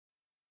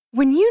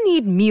When you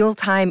need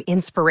mealtime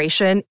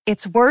inspiration,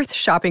 it's worth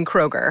shopping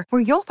Kroger,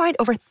 where you'll find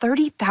over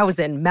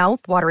 30,000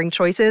 mouth-watering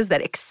choices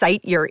that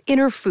excite your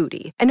inner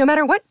foodie. And no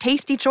matter what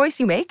tasty choice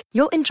you make,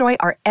 you'll enjoy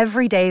our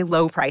everyday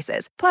low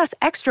prices, plus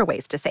extra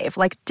ways to save,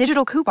 like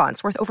digital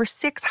coupons worth over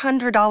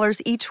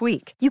 $600 each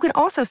week. You can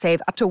also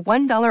save up to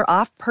 $1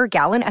 off per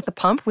gallon at the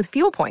pump with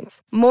fuel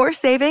points. More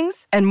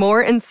savings and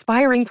more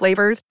inspiring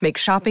flavors make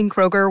shopping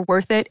Kroger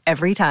worth it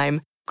every time.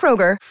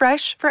 Kroger,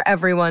 fresh for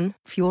everyone.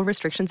 Fuel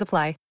restrictions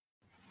apply.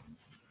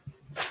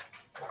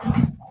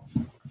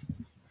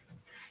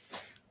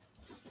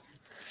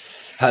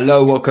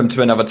 Hello, welcome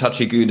to another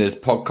Touchy Gooners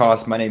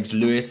podcast. My name's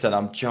Lewis and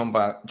I'm joined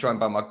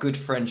by my good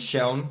friend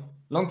Sheln.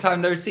 Long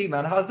time no see,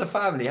 man. How's the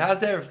family?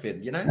 How's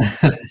everything? You know?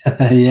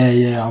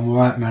 yeah, I'm all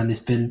right, man.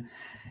 It's been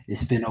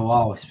a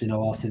while. It's been a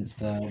while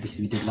since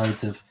obviously we did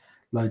loads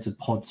of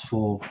pods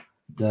for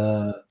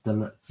the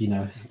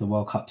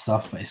World Cup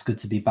stuff, but it's good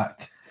to be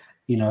back,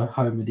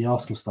 home with the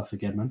Arsenal stuff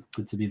again, man.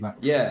 Good to be back.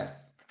 Yeah.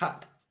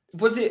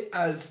 Was it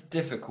as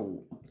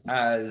difficult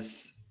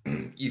as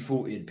you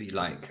thought it'd be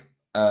like?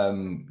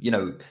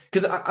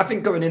 Because I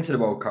think going into the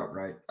World Cup,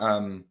 right,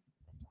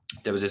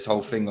 there was this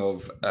whole thing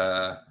of,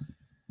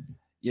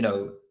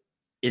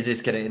 is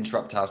this going to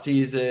interrupt our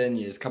season?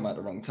 You just come at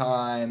the wrong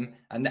time.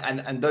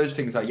 And those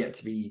things are yet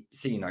to be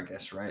seen, I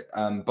guess, right?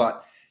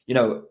 But,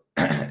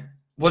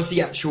 was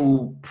the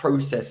actual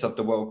process of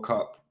the World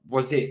Cup,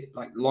 was it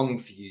like long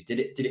for you? Did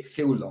it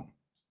feel long?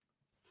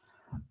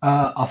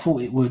 I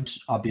thought it would,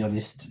 I'll be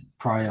honest,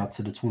 prior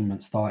to the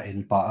tournament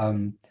starting, but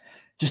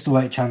just the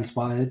way it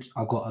transpired,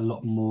 I got a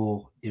lot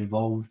more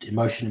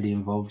emotionally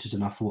involved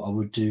than I thought I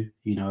would do.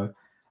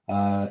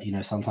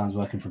 Sometimes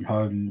working from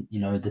home,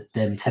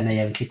 them 10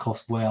 a.m.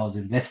 kickoffs where I was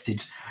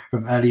invested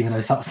from early, even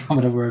though some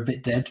of them were a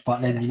bit dead.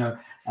 But then,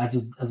 as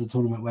the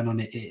tournament went on,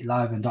 it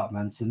livened up,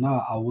 man. So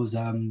no, I was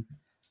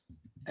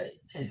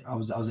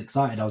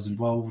excited. I was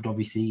involved.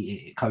 Obviously,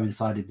 it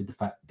coincided with the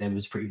fact there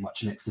was pretty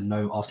much next to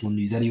no Arsenal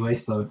news anyway.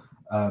 So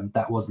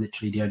that was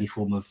literally the only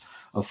form of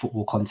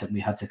football content we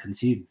had to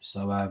consume.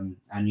 So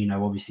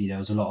obviously there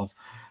was a lot of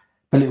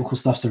political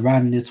stuff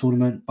surrounding the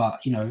tournament,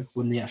 but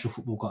when the actual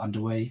football got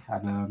underway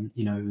and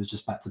it was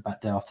just back to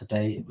back day after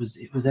day,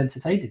 it was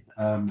entertaining,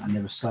 and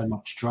there was so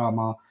much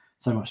drama,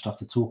 so much stuff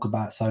to talk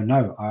about. So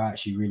no, I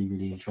actually really,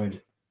 really enjoyed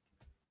it.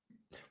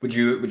 Would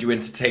you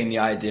entertain the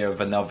idea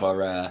of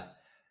another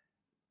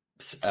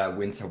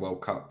Winter World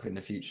Cup in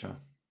the future?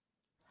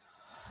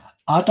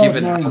 I don't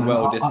Given know, how man.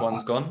 well this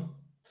one's gone?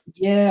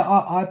 Yeah,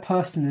 I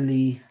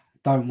personally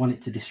don't want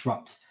it to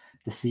disrupt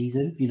the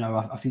season.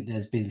 I think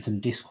there's been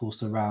some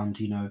discourse around,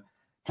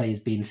 players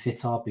being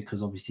fitter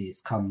because obviously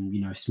it's come,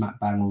 smack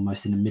bang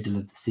almost in the middle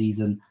of the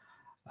season.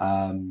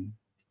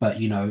 But,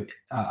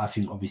 I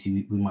think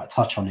obviously we might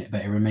touch on it,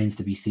 but it remains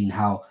to be seen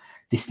how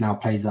this now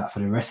plays out for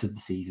the rest of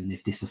the season.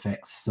 If this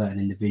affects certain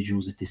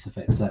individuals, if this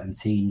affects certain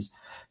teams,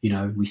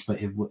 when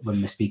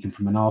we're speaking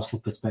from an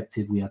Arsenal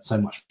perspective, we had so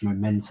much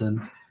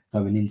momentum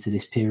going into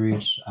this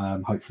period.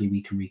 Hopefully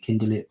we can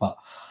rekindle it. But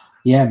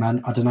yeah,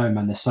 man, I don't know,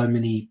 man. There's so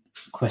many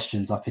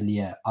questions up in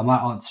the air. I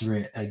might answer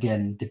it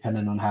again,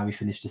 depending on how we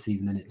finish the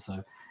season in it.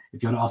 So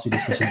if you want to ask me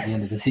this question at the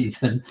end of the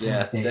season,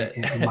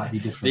 it might be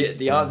different.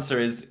 The answer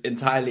is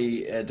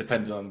entirely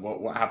dependent on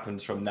what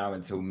happens from now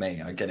until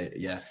May. I get it.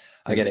 Yeah,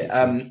 I get it.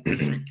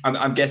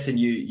 I'm guessing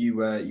you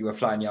were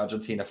flying the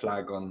Argentina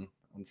flag on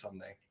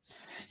Sunday.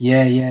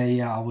 Yeah.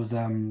 I was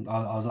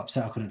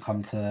upset I couldn't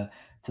come to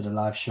the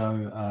live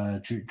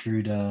show.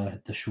 Drew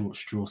the short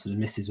straw, so the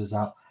missus was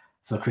out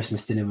for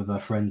Christmas dinner with her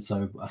friends.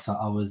 So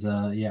I was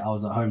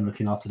at home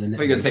looking after the. I think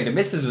you're going to say the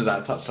missus was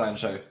at Touchline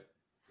show.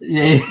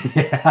 Yeah.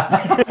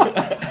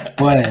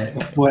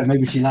 boy,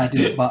 maybe she lied,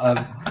 didn't it?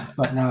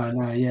 But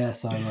no, yeah.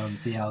 So I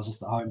was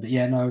just at home. But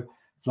yeah, no,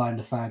 flying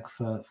the flag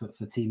for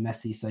Team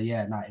Messi. So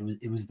yeah, no,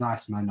 it was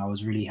nice, man. I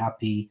was really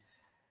happy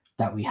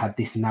that we had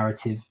this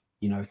narrative,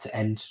 to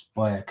end,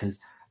 because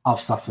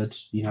I've suffered,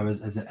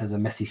 as a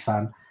Messi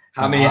fan.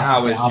 How many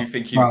hours do you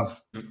think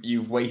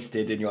you've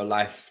wasted in your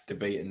life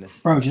debating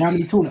this? Bro, do you know how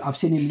many tournaments? I've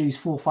seen him lose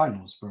 4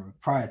 finals, bro,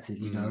 prior to,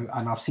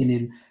 and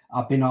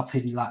I've been up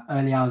in like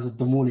early hours of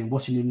the morning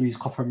watching him lose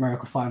Copa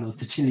America finals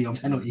to Chile on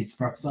penalties,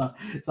 bro. So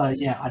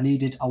yeah,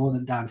 I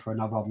wasn't down for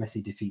another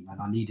Messi defeat, man.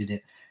 I needed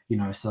it,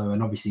 so,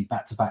 and obviously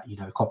back to back,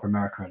 Copa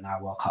America and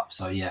now World Cup.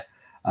 So yeah,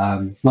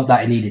 not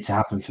that it needed to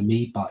happen for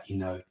me, but,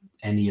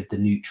 any of the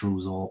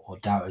neutrals or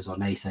doubters or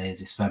naysayers,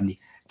 his family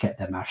kept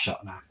their mouth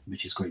shut now,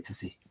 which is great to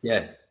see.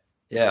 Yeah,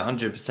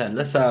 100%.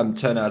 Let's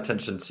turn our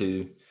attention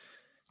to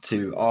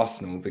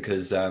Arsenal,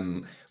 because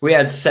we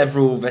had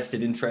several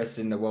vested interests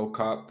in the World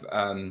Cup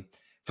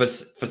for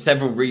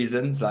several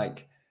reasons.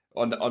 Like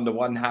on the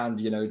one hand,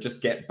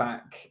 just get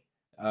back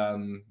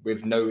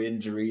with no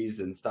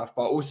injuries and stuff,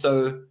 but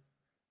also,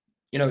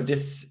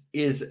 this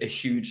is a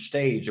huge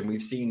stage, and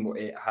we've seen what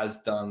it has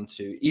done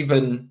to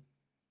even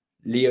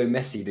Leo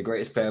Messi, the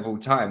greatest player of all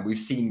time. We've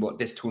seen what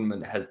this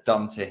tournament has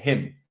done to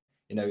him.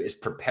 It's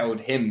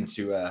propelled him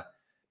to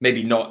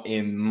maybe not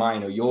in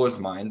mine or yours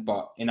mind,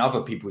 but in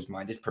other people's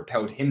mind, it's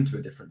propelled him to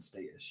a different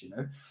status,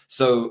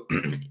 So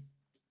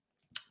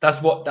that's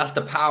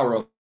the power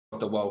of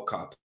the World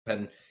Cup.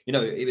 And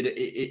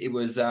it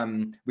was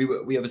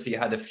we obviously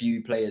had a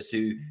few players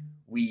who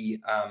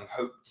we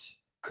hoped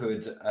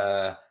could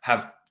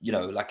have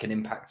like an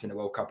impact in the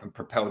World Cup and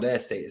propel their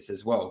status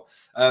as well.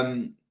 Out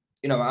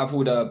of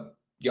all the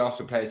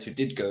Arsenal players who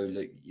did go,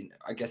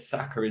 I guess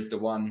Saka is the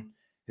one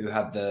who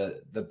had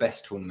the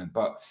best tournament.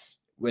 But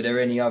were there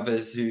any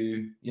others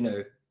who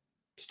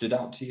stood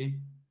out to you?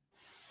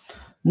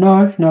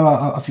 No,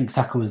 I think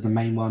Saka was the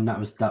main one. That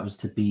was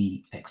to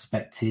be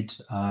expected.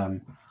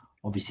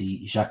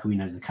 Obviously, Xhaka, we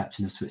know, is the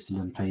captain of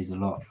Switzerland, plays a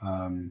lot.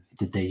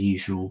 Did their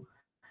usual,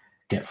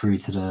 get through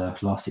to the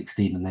last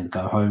 16 and then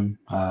go home.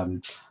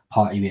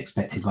 Partey, we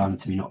expected Ghana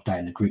to be knocked out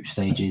in the group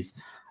stages.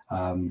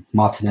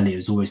 Martinelli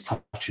was always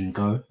touch and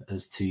go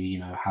as to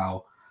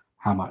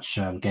how much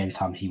game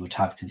time he would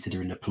have,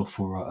 considering the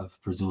plethora of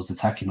Brazil's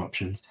attacking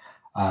options.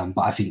 But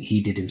I think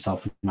he did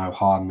himself no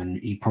harm, and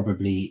he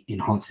probably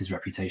enhanced his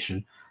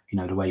reputation,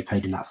 the way he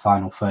played in that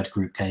final third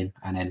group game,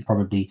 and then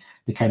probably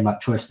became like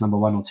choice number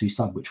 1 or 2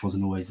 sub, which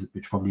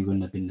probably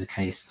wouldn't have been the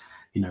case,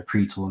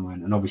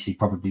 pre-tournament. And obviously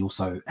probably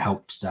also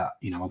helped that,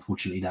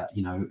 unfortunately that,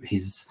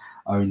 his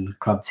own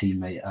club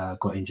teammate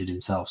got injured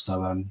himself.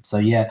 So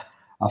yeah,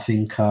 I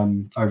think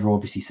overall,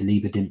 obviously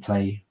Saliba didn't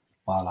play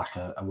by like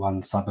a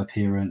 1 sub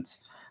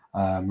appearance.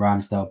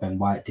 Ramsdale, Ben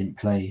White didn't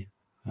play.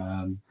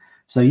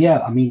 So yeah,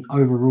 I mean,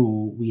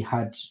 overall we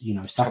had,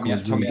 Saka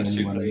was really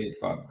the only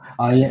one.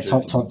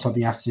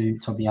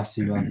 Tomiyasu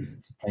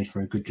played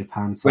for a good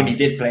Japan side. When he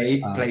did play,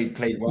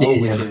 played well,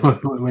 which is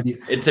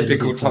in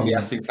typical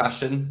Tomiyasu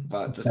fashion.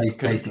 But just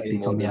basically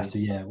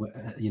Tomiyasu,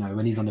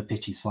 when he's on the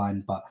pitch, he's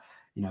fine. But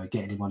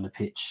getting him on the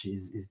pitch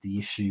is the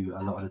issue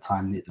a lot of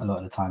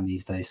the time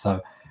these days.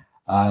 So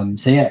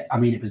yeah, I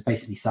mean, it was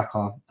basically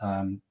Saka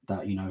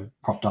that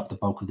propped up the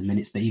bulk of the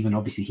minutes. But even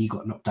obviously he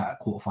got knocked out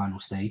at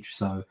quarterfinal stage.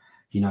 So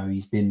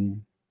he's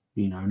been,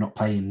 not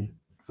playing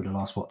for the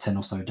last 10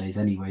 or so days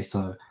anyway.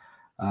 So,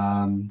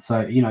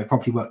 it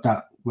probably worked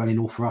out well in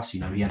all for us. He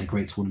had a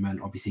great tournament.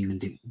 Obviously,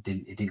 England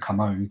didn't come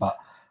home, but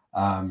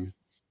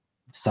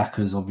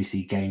Saka's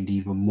obviously gained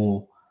even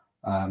more,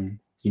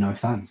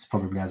 fans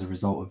probably as a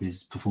result of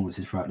his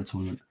performances throughout the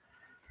tournament.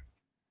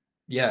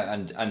 Yeah,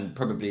 and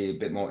probably a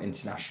bit more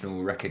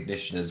international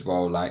recognition as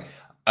well. Like,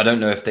 I don't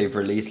know if they've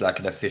released like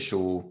an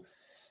official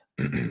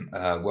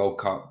World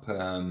Cup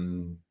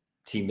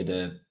team of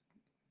the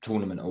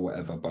tournament or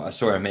whatever, but I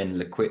saw him in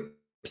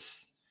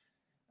L'Equip's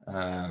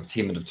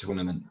team of the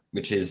tournament,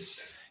 which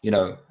is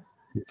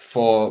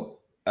for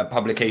a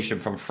publication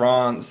from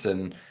France,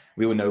 and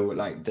we all know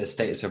like the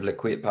status of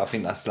L'Equip. I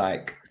think that's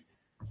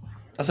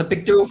a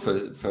big deal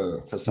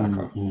for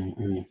Saka.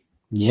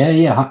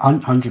 Yeah,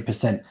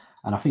 100%.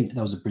 And I think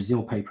there was a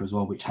Brazil paper as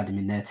well, which had him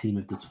in their team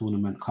of the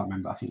tournament. Can't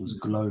remember. I think it was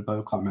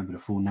Globo. Can't remember the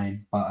full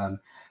name, but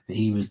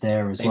he was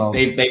there as well.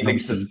 They've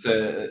linked us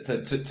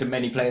to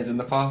many players in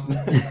the past.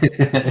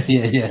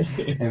 yeah.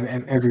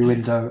 Every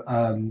window.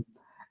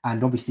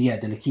 And obviously,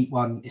 the L'Equipe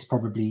one is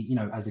probably,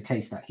 as a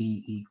case that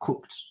he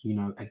cooked,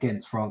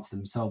 against France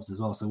themselves as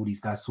well. So all these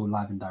guys saw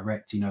live and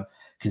direct,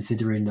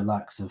 considering the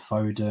likes of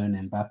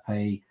Foden,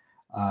 Mbappe,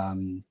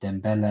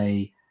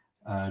 Dembele,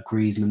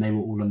 Griezmann, they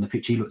were all on the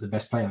pitch. He looked the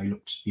best player. He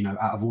looked,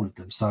 out of all of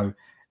them. So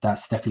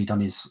that's definitely done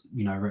his,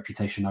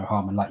 reputation no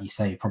harm. And like you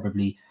say,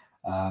 probably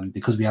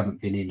because we haven't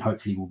been in,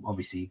 hopefully we'll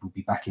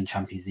be back in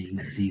Champions League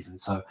next season.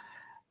 So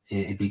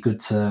it'd be good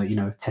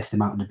to, test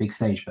him out on the big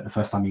stage. But the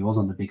first time he was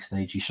on the big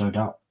stage, he showed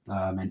out.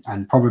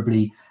 And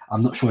probably,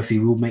 I'm not sure if he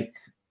will make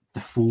the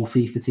full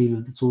FIFA team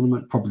of the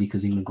tournament, probably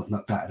because England got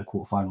knocked out of the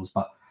quarterfinals.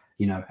 But,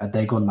 had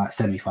they gone like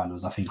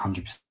semi-finals, I think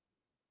 100%.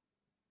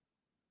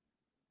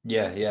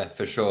 Yeah,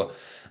 for sure.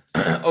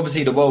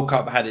 Obviously, the World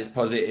Cup had its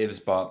positives,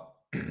 but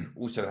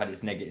also had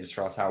its negatives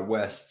for us. Our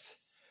worst.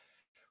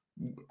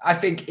 I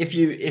think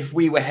if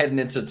we were heading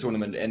into the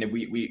tournament and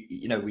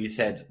we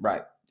said,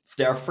 right,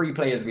 there are 3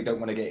 players we don't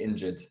want to get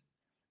injured,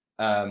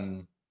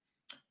 Gabby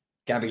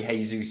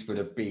Jesus would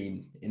have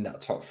been in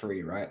that top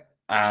 3, right?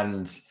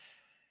 And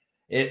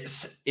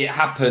it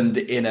happened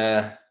in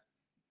a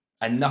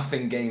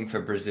nothing game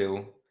for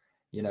Brazil,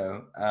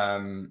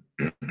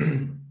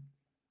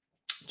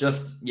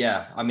 Just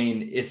I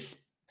mean,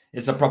 it's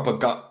a proper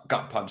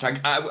gut punch.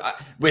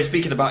 We're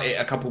speaking about it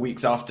a couple of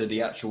weeks after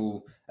the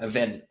actual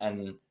event,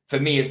 and for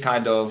me, it's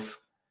kind of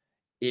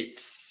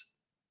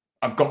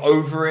I've got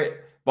over it,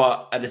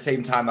 but at the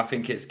same time, I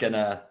think it's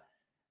gonna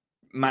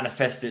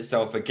manifest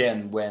itself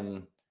again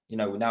when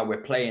now we're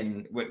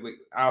playing,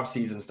 our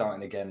season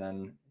starting again,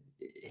 and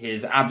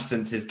his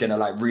absence is gonna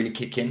like really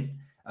kick in.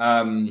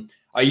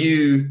 Are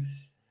you?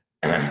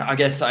 I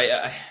guess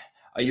are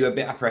you a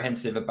bit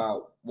apprehensive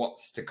about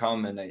what's to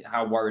come, and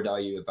how worried are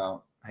you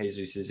about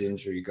Jesus's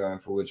injury going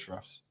forwards for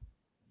us?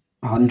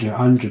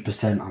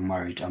 100%. I'm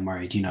worried.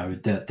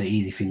 The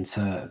easy thing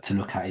to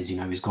look at is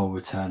his goal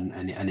return,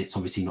 and it's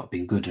obviously not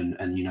been good, and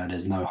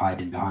there's no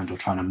hiding behind or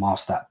trying to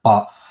mask that.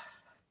 But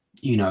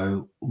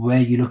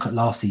where you look at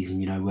last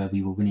season, where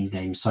we were winning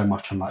games so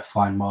much on like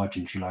fine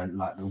margins, like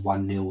the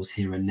 1-0s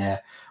here and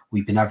there,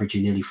 we've been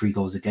averaging nearly 3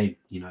 goals a game,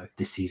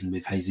 this season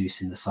with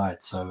Jesus in the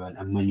side. So,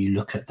 and when you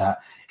look at that,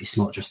 it's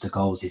not just the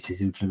goals, it's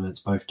his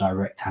influence, both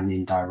direct and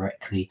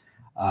indirectly.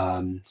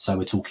 So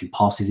we're talking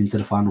passes into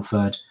the final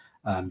third,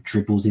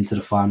 dribbles into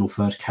the final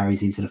third,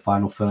 carries into the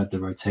final third, the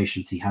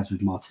rotations he has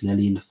with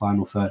Martinelli in the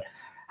final third,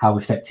 how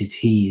effective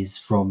he is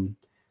from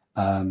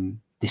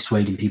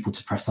dissuading people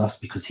to press us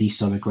because he's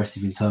so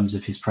aggressive in terms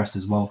of his press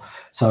as well.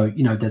 So,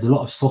 there's a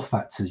lot of soft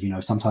factors,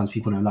 sometimes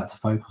people don't like to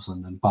focus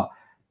on them,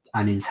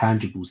 and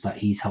intangibles that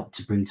he's helped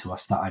to bring to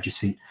us that I just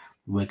think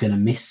we're going to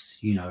miss.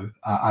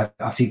 I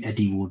think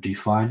Eddie will do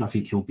fine. I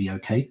think he'll be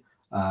okay.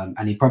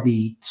 And he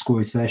probably score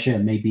his fair share,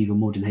 maybe even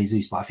more than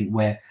Jesus. But I think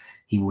where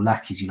he will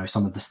lack is,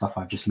 some of the stuff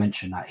I've just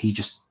mentioned, that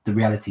the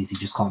reality is he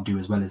just can't do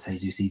as well as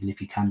Jesus, even if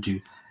he can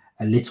do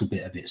a little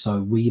bit of it.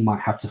 So we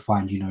might have to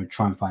find,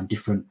 try and find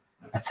different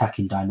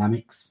attacking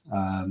dynamics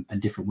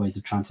and different ways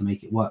of trying to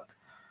make it work.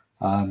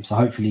 So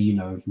hopefully,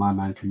 my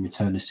man can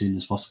return as soon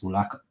as possible.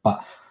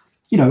 But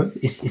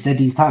it's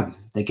Eddie's time.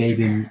 They gave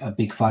him a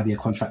big 5-year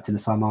contract in the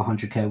summer,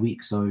 100k a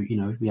week. So,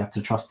 we have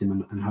to trust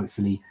him and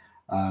hopefully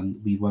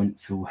we won't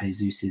feel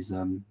Jesus's,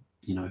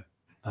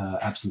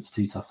 absence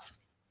too tough.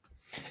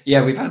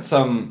 Yeah, we've had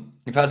some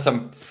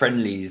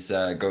friendlies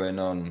going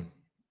on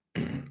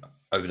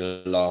over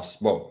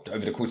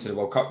the course of the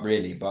World Cup,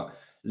 really. But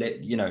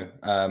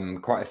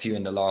quite a few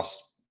in the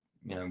last,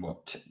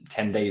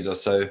 10 days or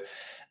so.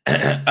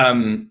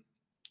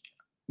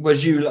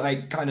 Was you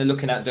kind of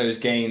looking at those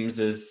games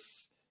as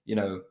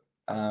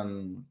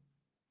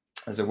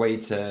as a way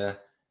to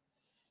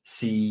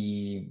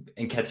see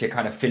Nketiah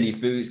kind of fill his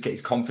boots, get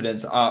his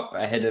confidence up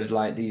ahead of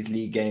these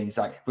league games?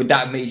 Would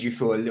that have made you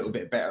feel a little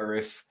bit better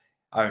if,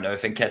 I don't know,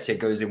 if Nketiah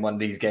goes in one of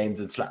these games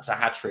and slaps a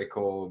hat-trick,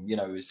 or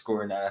is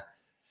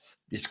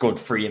he scored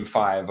 3 in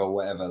 5 or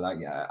whatever?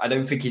 I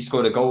don't think he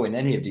scored a goal in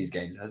any of these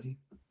games, has he?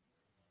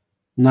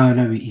 No,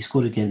 he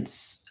scored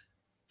against,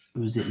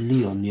 was it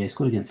Lyon? Yeah, he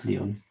scored against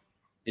Lyon.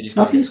 Did he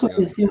score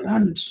against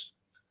Lyon?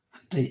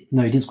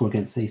 No, he didn't score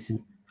against AC.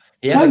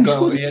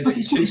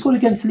 He scored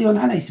against Lyon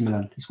and AC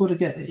Milan. He scored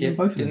against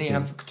both of them. Didn't he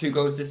have 2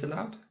 goals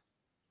disallowed?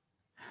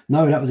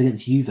 No, that was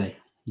against Juve.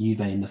 Juve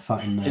did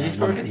he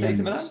score against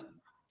AC Milan?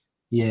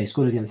 Yeah, he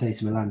scored against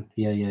AC Milan.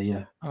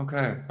 Yeah.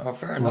 Okay. Oh,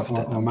 fair enough.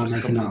 I'm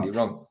just completely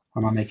wrong.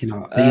 Am I making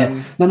up?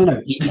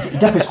 No. He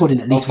definitely scored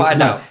in at least. I'll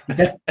find out.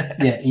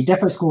 He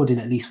definitely scored in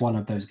at least one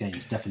of those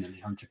games.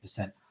 Definitely,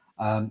 100%.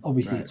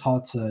 Obviously, It's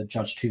hard to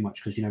judge too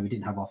much because we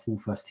didn't have our full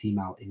first team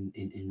out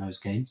in those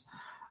games.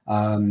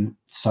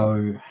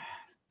 So,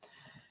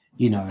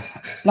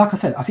 like I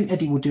said, I think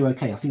Eddie will do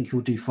okay. I think he'll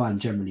do fine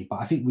generally,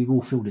 but I think we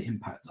will feel the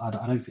impact. I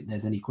don't think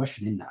there's any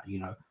question in that.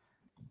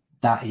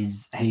 That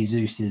is,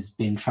 Jesus has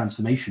been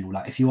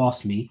transformational. If you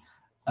ask me,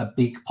 a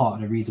big part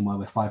of the reason why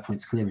we're 5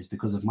 points clear is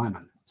because of my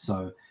man.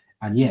 So,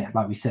 and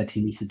like we said,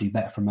 he needs to do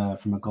better from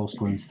a goal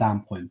scoring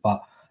standpoint.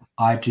 But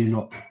I do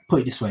not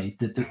put it this way.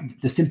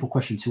 The simple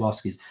question to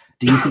ask is,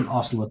 do you think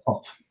Arsenal are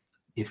top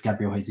if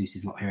Gabriel Jesus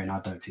is not here? And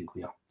I don't think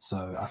we are.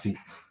 So I think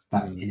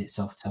that in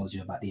itself tells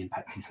you about the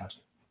impact he's had.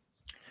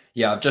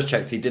 Yeah, I've just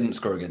checked. He didn't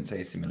score against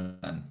AC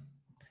Milan.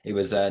 It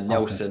was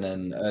Nelson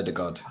and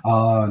Ødegaard.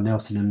 Oh,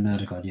 Nelson and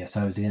Ødegaard. Yeah,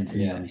 so it was against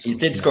Lyon. He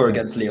did score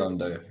against Lyon,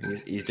 though.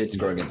 He did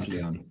score against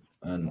Lyon.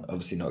 And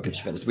obviously not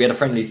against Juventus. We had a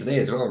friendly today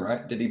as well,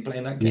 right? Did he play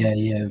in that game?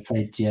 Yeah, we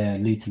played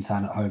Luton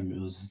Town at home.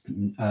 It was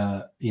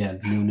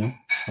 0-0.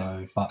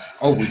 So, but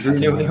we drew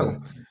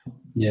 0-0.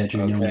 Yeah,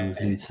 drew 0-0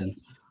 with Luton.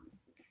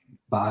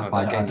 But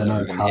I don't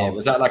know how.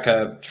 Was that like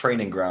a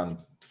training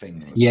ground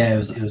thing? Yeah, it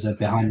was a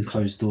behind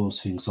closed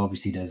doors thing. So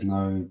obviously there's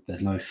no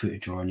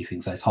footage or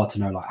anything. So it's hard to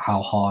know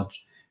how hard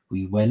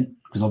we went,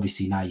 because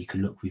obviously now you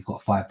can look. We've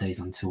got 5 days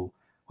until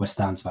West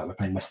Ham's back. We're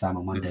playing West Ham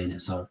on Monday,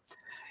 innit? So.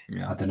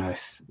 Yeah. I don't know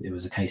if it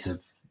was a case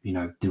of,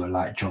 do a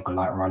light jog, a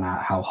light run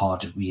out, how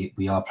hard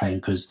we are playing.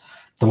 Because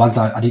the ones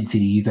I didn't see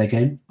the Juve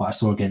game, but I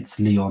saw against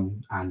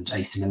Lyon and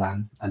AC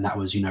Milan. And that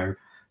was,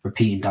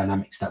 repeating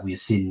dynamics that we have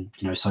seen,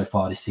 so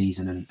far this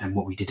season and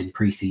what we did in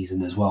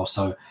pre-season as well.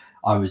 So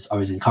I was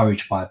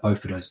encouraged by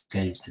both of those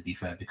games, to be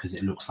fair, because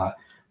it looks like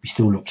we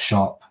still looked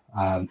sharp.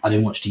 I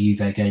didn't watch the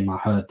Juve game. I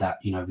heard that,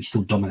 we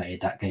still dominated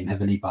that game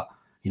heavily, but,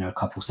 a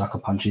couple sucker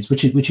punches,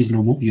 which is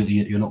normal.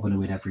 You're not going to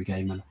win every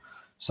game. And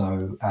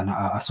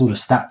I saw the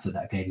stats of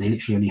that game. They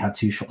literally only had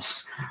 2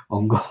 shots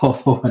on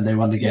goal and they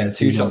won the game. Yeah,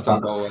 2 shots on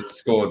goal and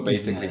scored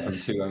basically from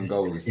 2 own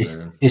goals.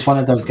 It's one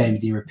of those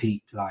games you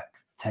repeat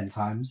 10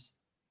 times.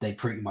 They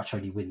pretty much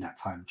only win that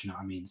time. Do you know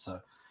what I mean? So,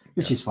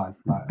 which is fine.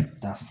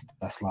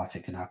 That's life.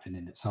 It can happen,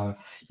 in it. So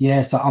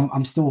yeah. So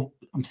I'm still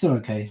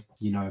okay.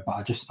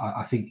 But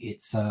I think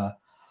it's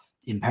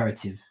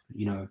imperative.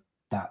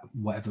 That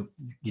whatever,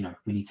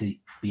 we need to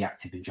be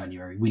active in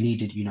January. We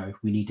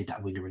needed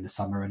that winner in the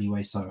summer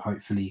anyway. So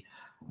hopefully,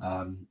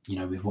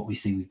 with what we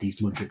see with these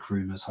Mudryk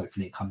rumours,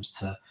 hopefully it comes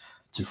to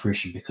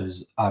fruition,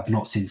 because I've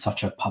not seen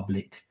such a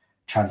public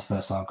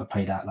transfer saga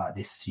played out like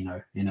this,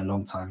 in a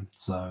long time.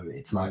 So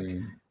it's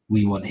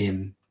we want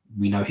him.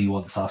 We know he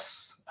wants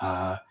us.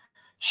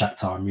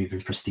 Shakhtar are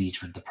moving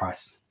prestige with the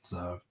price.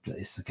 So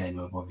it's a game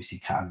of obviously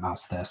cat and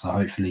mouse there. So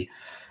hopefully,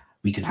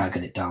 we can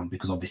haggle it down,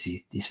 because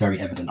obviously it's very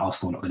evident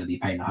Arsenal are not going to be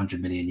paying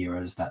 100 million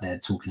euros that they're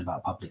talking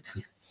about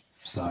publicly.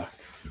 So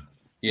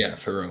yeah,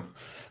 for real.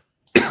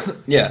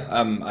 Yeah,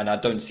 and I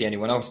don't see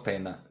anyone else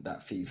paying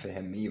that fee for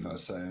him either.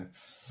 So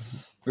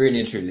really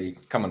and truly,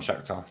 come on,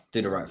 Shakhtar,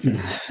 do the right thing.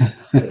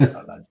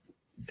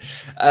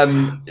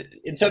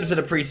 In terms of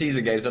the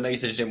pre-season games, I know you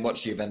said you didn't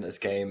watch the Juventus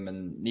game,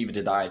 and neither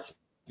did I, to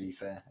be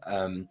fair.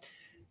 Are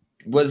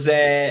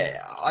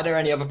there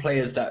any other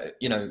players that,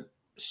 you know,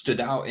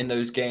 stood out in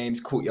those games,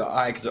 caught your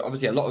eye? Because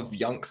obviously a lot of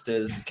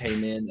youngsters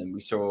came in, and we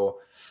saw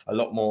a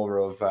lot more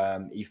of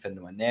Ethan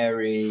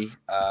Nwaneri,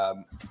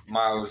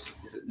 Miles,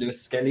 is it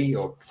Lewis Skelly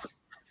or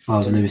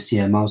Miles Lewis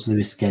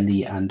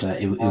Skelly, and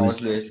it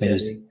was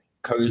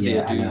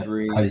Cozier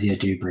Dubry. Cozier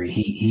Dubry.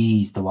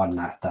 He's the one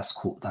that's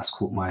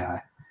caught my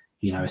eye.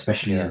 You know,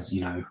 especially as,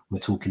 you know, we're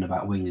talking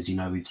about wingers. You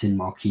know, we've seen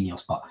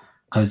Marquinhos, but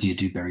Cozier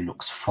Dubry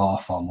looks far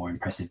more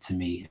impressive to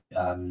me.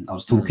 I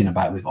was talking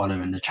about it with Ola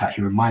in the chat.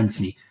 He reminds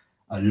me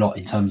a lot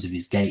in terms of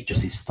his gait,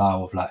 just his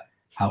style, of like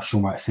how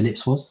Sean Wright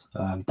Phillips was.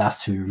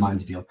 That's who he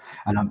reminds me of.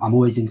 And I'm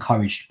always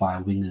encouraged by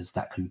wingers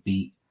that can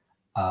beat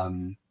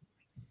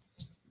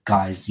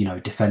guys, you know,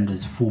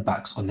 defenders,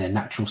 fullbacks on their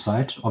natural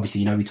side.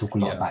 Obviously, you know, we talk a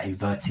lot about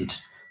inverted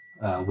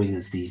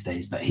wingers these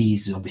days, but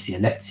he's obviously a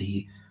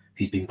lefty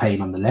who's been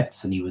playing on the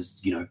left, and he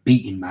was, you know,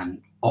 beating man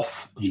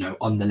off, you know,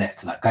 on the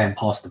left, like going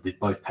past them with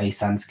both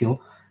pace and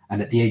skill. And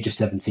at the age of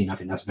 17, I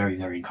think that's very,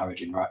 very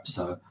encouraging, right?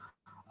 So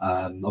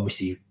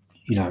obviously,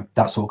 you know,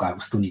 that sort of guy will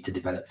still need to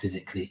develop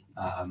physically,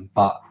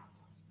 but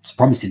it's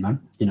promising,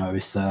 man. You know,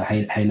 it's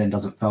Haaland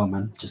doesn't fail,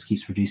 man. Just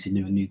keeps producing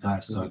new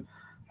guys. So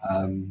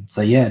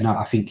yeah, no,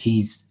 I think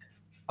he's,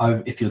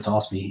 if you were to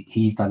ask me,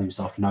 he's done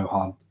himself no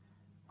harm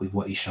with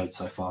what he showed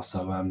so far.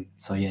 So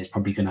yeah, he's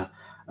probably gonna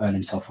earn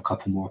himself a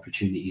couple more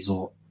opportunities,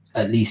 or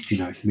at least, you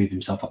know, move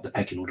himself up the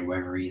pecking order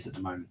wherever he is at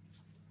the moment.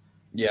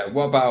 Yeah.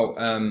 What about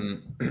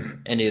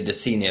any of the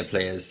senior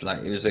players? Like,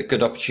 it was a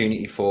good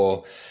opportunity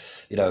for,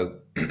 you know,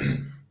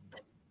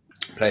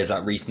 players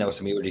like Reece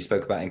Nelson, we already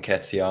spoke about,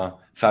 Nketiah,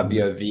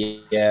 Fabio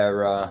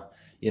Vieira,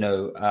 you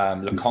know,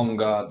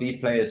 Lokonga, these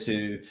players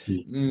who,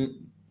 you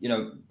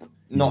know,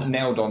 not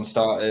nailed on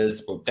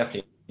starters, well,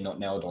 definitely not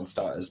nailed on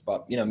starters,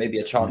 but, you know, maybe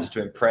a chance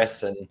to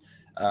impress and,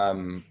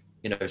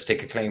 you know,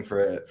 stake a claim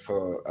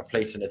for a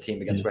place in the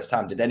team against West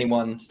Ham. Did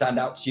anyone stand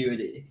out to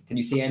you? Can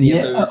you see any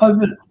of those?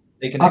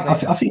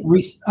 I think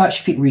Reece. I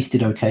actually think Reece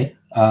did okay.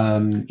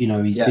 You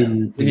know, he's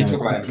been. We need to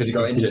talk about it because he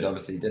got injured,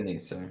 obviously, didn't he?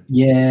 So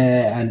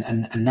yeah,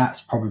 and that's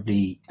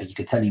probably, you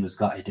could tell he was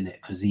gutted, didn't it?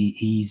 Because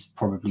he's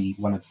probably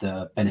one of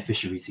the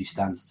beneficiaries who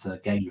stands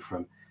to gain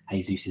from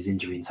Jesus'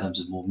 injury in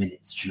terms of more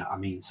minutes. Do you know what I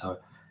mean? So,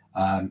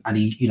 and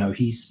he, you know,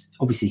 he's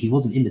obviously, he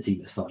wasn't in the team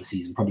at the start of the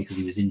season, probably because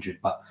he was injured,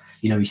 but,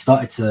 you know, he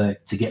started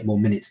to get more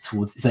minutes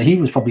towards. So he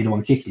was probably the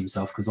one kicking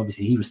himself, because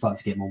obviously he was starting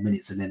to get more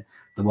minutes, and then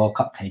the World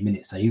Cup came in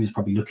it. So he was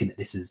probably looking at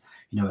this as,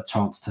 you know, a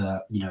chance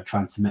to, you know,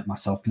 try and cement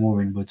myself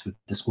more inwards with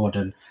the squad.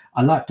 And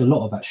I liked a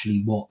lot of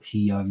actually what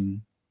he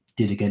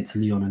did against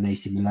Lyon and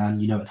AC Milan.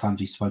 You know, at times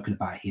we've spoken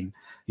about him,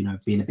 you know,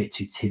 being a bit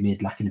too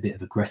timid, lacking a bit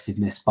of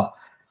aggressiveness. But,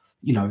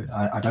 you know,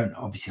 I don't,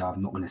 obviously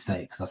I'm not going to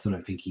say it because I still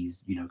don't think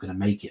he's, you know, going to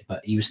make it.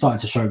 But he was starting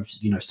to show,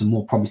 you know, some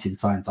more promising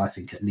signs, I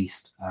think, at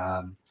least.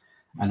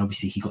 And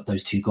obviously he got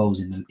those 2 goals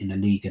in the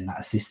league and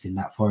that assist in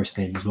that Forest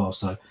game as well.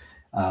 So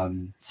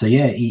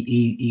yeah,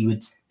 he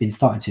would been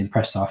starting to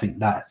impress. So I think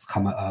that's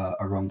come at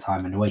a wrong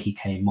time. And the way he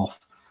came off,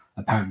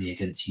 apparently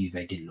against Juve,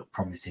 didn't look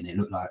promising. It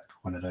looked like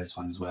one of those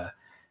ones where,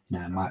 you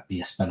know, it might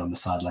be a spell on the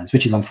sidelines,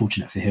 which is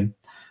unfortunate for him,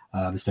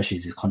 especially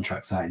as his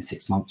contract's out in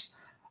 6 months.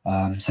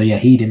 So yeah,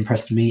 he'd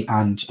impressed me,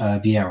 and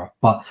Vieira.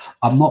 But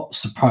I'm not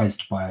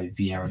surprised by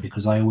Vieira,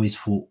 because I always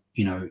thought,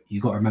 you know, you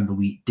got to remember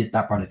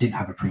that brother didn't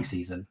have a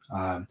preseason.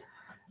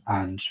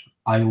 And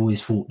I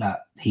always thought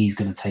that he's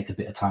going to take a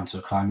bit of time to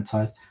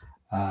acclimatise.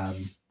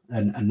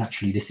 And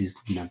naturally, this is,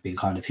 you know, been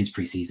kind of his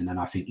preseason, and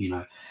I think, you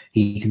know,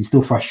 he can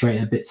still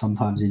frustrate a bit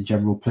sometimes in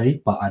general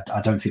play, but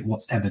I don't think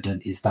what's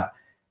evident is that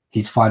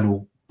his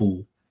final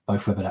ball,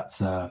 both whether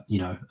that's you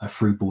know, a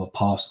through ball, a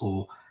pass,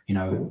 or, you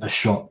know, a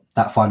shot,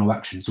 that final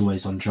action is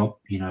always on job,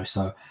 you know.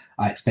 So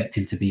I expect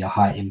him to be a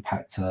high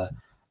impact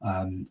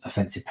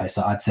offensive player.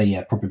 So I'd say,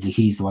 yeah, probably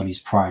he's the one who's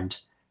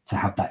primed to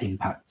have that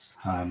impact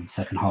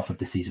second half of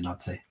the season,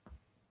 I'd say.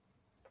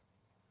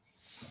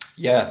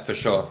 Yeah, for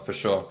sure.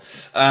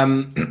 There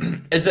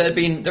hasn't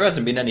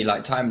been any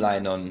like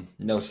timeline on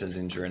Nelson's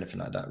injury or anything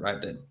like that, right?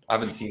 I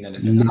haven't seen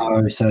anything.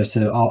 No, so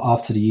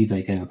after the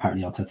Juve game,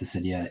 apparently Arteta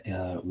said,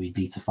 yeah, we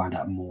need to find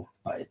out more,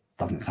 but it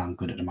doesn't sound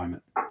good at the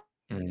moment.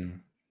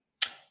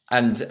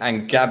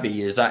 And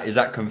Gabby, is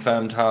that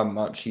confirmed how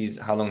long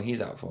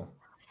he's out for?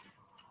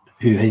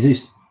 Who,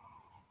 Jesus?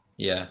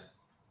 Yeah.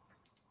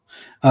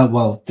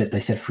 Well, they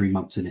said 3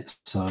 months in it.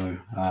 So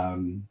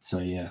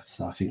yeah.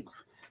 So I think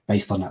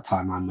based on that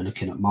timeline, we're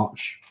looking at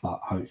March, but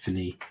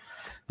hopefully,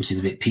 which is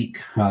a bit peak,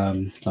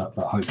 but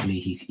hopefully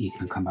he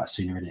can come back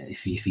sooner in it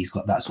if he's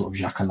got that sort of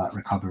Xhaka-like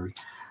recovery.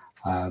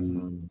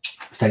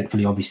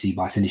 Thankfully, obviously,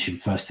 by finishing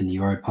first in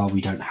Europa,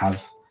 we don't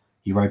have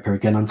Europa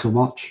again until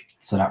March.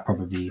 So that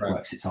probably Right.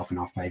 works itself in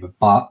our favour.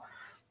 But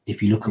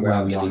if you look at We're where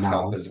out we of the are League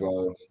now, Cup as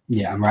well.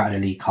 yeah, and we're out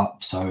of the League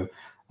Cup. So,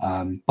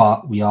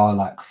 but we are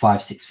like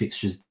 5-6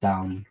 fixtures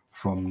down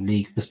from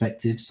league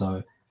perspective.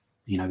 So,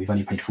 you know, we've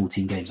only played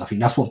 14 games. I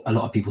think that's what a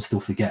lot of people still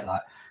forget.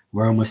 Like,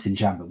 we're almost in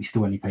Jan, but we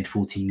still only played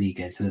 14 league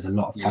games. So there's a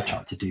lot of catch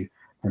up to do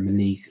from a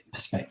league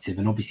perspective.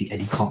 And obviously,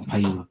 Eddie can't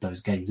play all of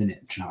those games,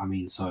 innit? Do you know what I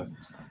mean? So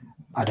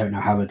I don't know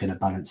how we're going to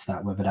balance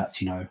that, whether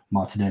that's, you know,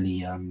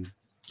 Martinelli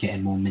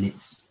getting more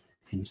minutes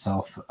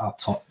himself up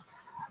top.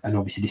 And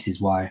obviously, this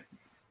is why,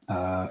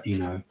 you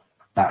know,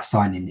 that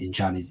signing in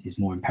Jan is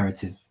more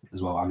imperative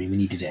as well. I mean, we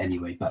needed it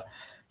anyway, but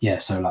yeah.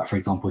 So, like for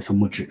example, if a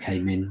Mudryk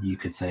came in, you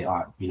could say, all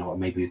right, you know what,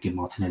 maybe we'd give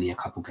Martinelli a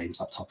couple games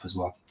up top as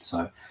well.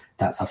 So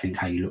that's, I think,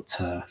 how you look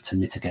to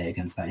mitigate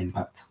against that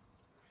impact.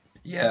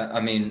 Yeah, I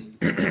mean,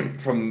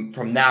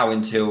 from now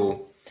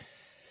until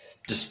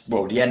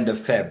the end of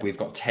Feb, we've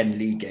got 10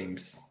 league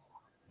games.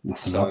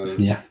 That's a lot.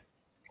 Yeah,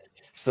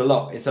 it's a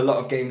lot. It's a lot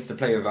of games to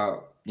play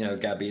without, you know,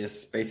 Gabby.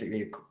 Is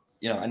basically,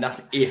 you know, and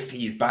that's if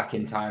he's back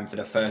in time for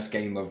the first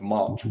game of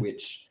March,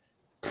 which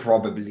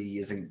probably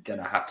isn't going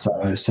to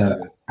happen.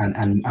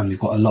 And we've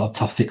got a lot of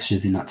tough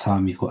fixtures in that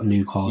time. We've got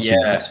Newcastle,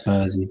 we've got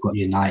Spurs, we've got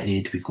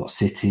United, we've got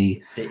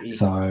City.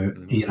 So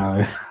you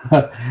know,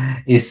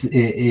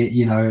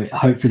 you know,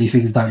 hopefully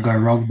things don't go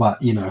wrong. But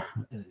you know,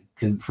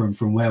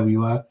 from where we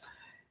were,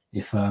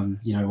 if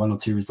you know, 1 or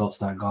 2 results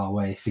don't go our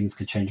way, things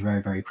could change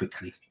very, very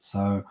quickly.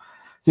 So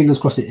fingers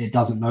crossed it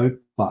doesn't know.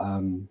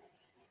 But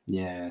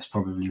yeah, it's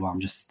probably why I'm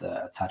just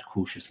a tad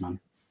cautious, man.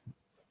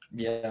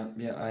 Yeah.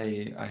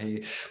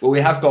 Well, we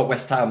have got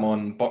West Ham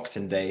on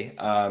Boxing Day.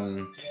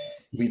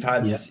 We've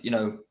had, you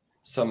know,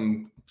 I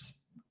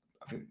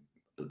think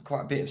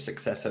quite a bit of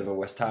success over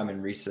West Ham in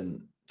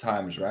recent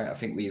times, right? I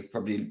think we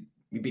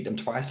beat them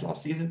twice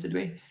last season, did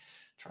we? I'm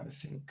trying to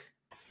think.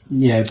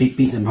 Yeah, beat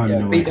them home.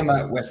 Yeah, beat them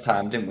at West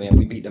Ham, didn't we? And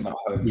we beat them at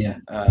home. Yeah.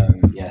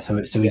 So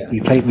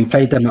we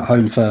played them at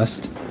home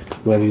first,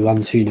 where we won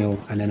 2-0,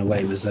 and then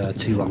away was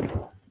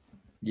 2-1.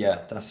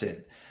 Yeah, that's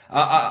it.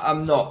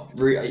 I'm not.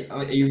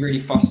 Are you really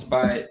fussed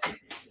by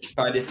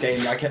this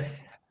game? Like,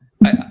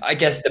 I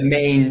guess the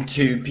main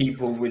 2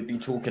 people would be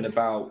talking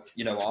about,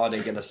 you know, are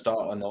they going to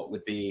start or not?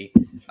 Would be,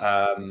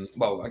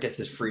 well, I guess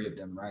there's 3 of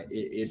them, right?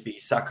 It'd be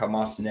Saka,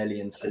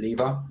 Martinelli, and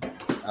Saliba.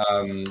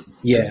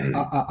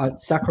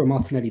 Saka and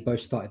Martinelli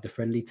both started the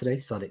friendly today,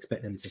 so I'd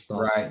expect them to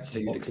start. Right, so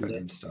you'd expect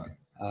them to start.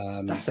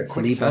 That's a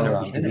quick Saliba,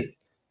 turnaround, isn't it?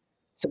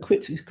 It's a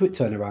quick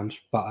turnaround,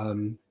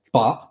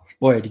 but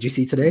boy, did you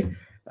see today?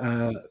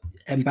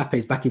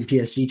 Mbappe's back in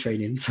PSG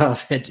training, so I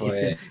said,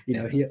 you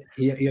know, he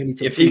only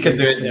took. If he can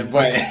do it, then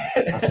boy.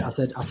 I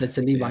said,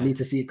 Saliba, I need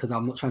to see it because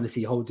I'm not trying to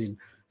see Holding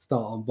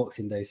start on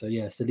Boxing Day. So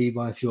yeah,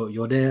 Saliba, if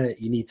you're there,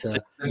 you need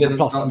to.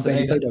 Plus,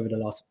 he played over the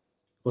last.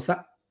 What's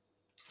that?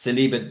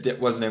 Saliba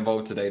wasn't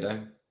involved today, though.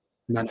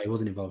 No, he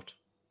wasn't involved.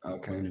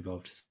 Okay, wasn't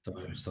involved.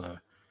 So,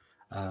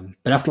 but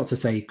that's not to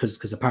say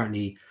because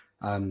apparently,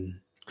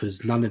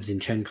 because none of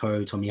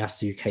Zinchenko,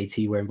 Tomiyasu,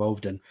 KT were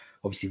involved, and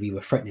obviously we were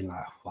threatening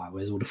like, wow,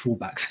 where's all the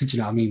fullbacks? Do you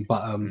know what I mean?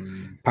 But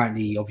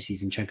apparently, obviously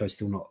Zinchenko's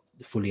still not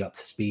fully up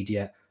to speed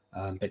yet.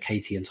 But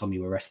KT and Tommy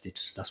were rested.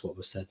 That's what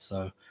was said.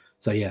 So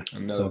yeah.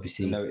 So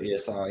obviously no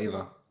ESR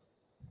either.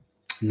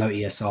 No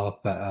ESR,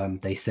 but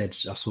they said,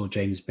 I saw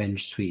James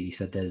Benge tweet. He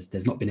said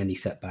there's not been any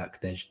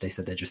setback. They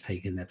said they're just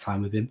taking their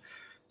time with him,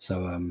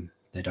 so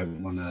they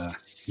don't want to,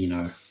 you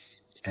know.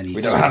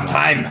 We don't have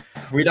time.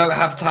 We don't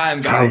have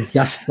time, guys.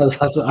 That's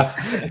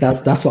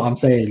what I'm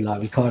saying. Like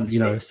we can't, you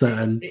know,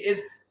 certain.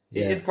 It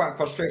is quite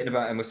frustrating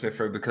about Emile Smith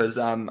Rowe because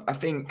I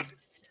think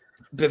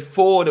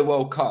before the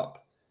World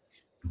Cup,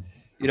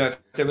 you know,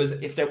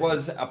 if there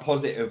was a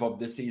positive of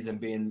the season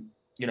being,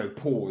 you know,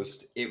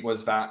 paused, it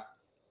was that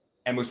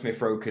Emile Smith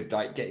Rowe could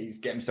like get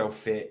himself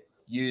fit,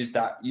 use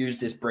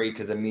this break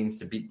as a means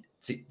to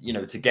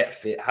get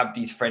fit, have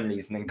these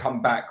friendlies, and then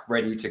come back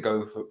ready to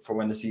go for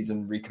when the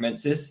season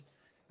recommences.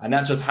 And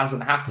that just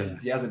hasn't happened.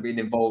 Yeah. He hasn't been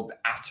involved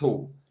at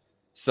all.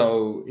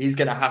 So he's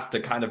going to have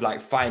to kind of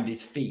like find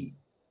his feet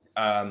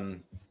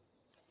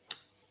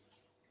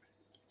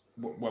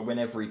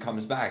whenever he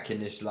comes back in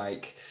this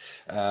like,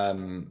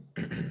 you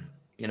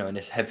know, in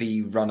this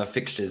heavy run of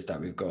fixtures that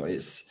we've got.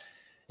 It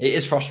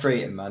is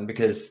frustrating, man,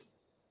 because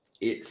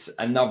it's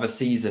another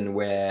season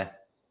where,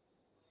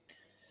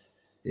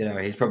 you know,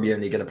 he's probably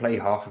only going to play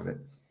half of it,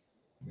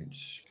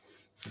 which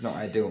is not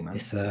ideal, man.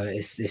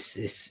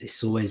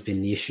 It's always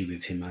been the issue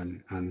with him,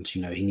 man, and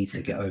you know he needs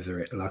to get over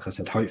it. Like I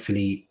said,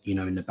 hopefully, you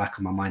know, in the back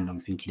of my mind,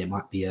 I'm thinking it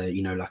might be a,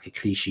 you know, like a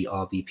cliche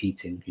RVP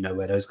team, you know,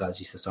 where those guys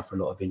used to suffer a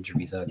lot of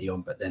injuries early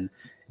on, but then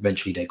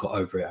eventually they got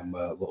over it and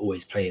were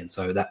always playing.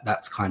 So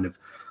that's kind of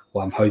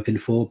what I'm hoping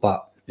for.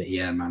 But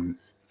yeah, man,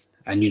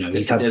 and you know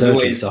he's had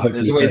surgery, so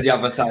hopefully there's always the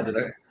other side of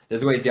it.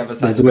 There's always the other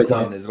side of the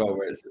coin as well,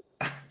 whereas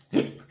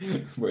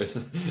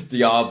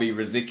Diaby,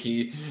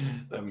 Rosicky,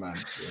 that man.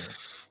 Yeah.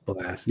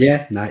 But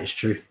yeah, no, it's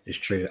true.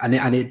 And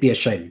it'd be a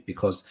shame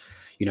because,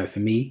 you know, for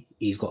me,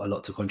 he's got a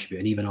lot to contribute.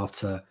 And even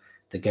after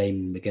the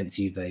game against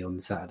Juve on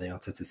Saturday,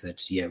 Arteta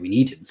said, "Yeah, we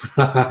need him.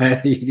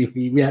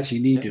 We actually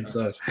need him."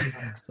 So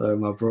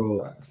my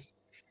bro.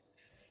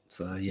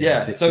 So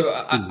yeah.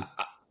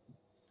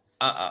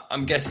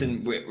 I'm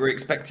guessing we're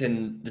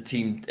expecting the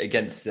team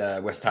against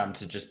West Ham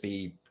to just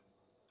be,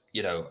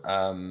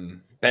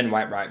 Ben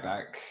White right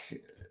back,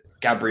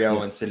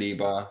 Gabriel and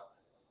Saliba.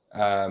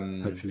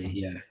 Hopefully,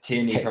 yeah.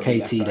 Tierney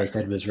KT they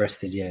said was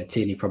rested. Yeah,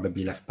 Tierney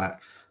probably left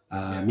back.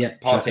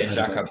 Partey and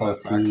Xhaka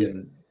both back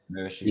and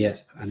no issues. Yeah,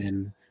 and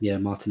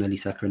then Martinelli,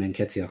 Saka, and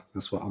Nketiah.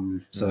 That's what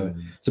I'm. So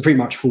pretty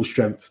much full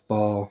strength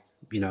bar.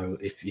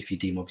 If you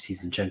deem obviously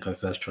Zinchenko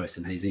first choice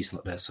and Jesus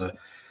not there, so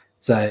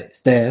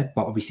it's there.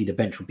 But obviously the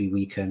bench will be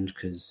weakened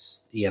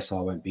because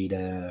ESR won't be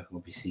there.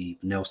 Obviously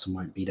Nelson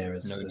won't be there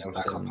as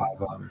backup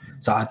either.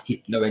 So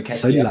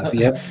it's only like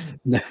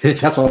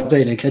that's what I'm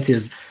saying.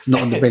 Nketiah's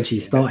not on the bench;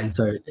 he's starting.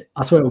 So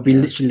I swear it will be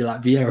literally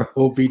like Vieira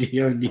will be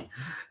the only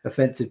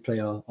offensive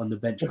player on the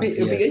bench.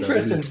 It'll be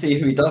interesting to see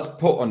who he does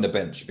put on the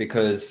bench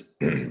because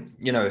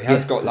he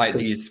has got like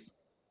these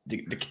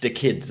the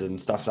kids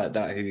and stuff like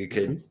that who you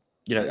could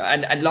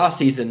and last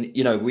season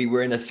we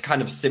were in a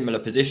kind of similar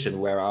position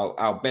where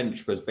our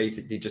bench was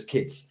basically just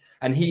kids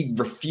and he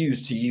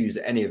refused to use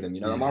any of them.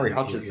 Amari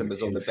Hutchinson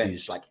was on the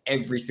bench like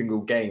every single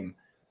game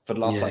for the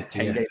last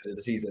 10 games of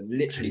the season,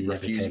 literally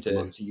refused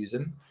to use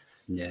him.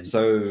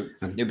 So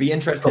it'll be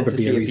interesting to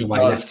see if he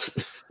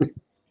does.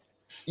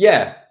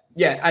 Yeah,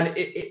 and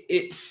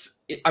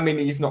I mean,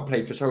 he's not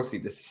played for Chelsea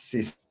this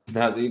season,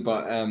 has he?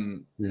 But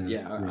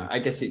I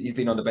guess he's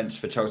been on the bench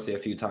for Chelsea a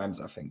few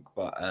times, I think.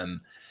 But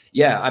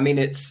I mean,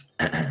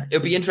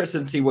 it'll be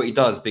interesting to see what he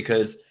does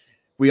because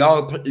we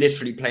are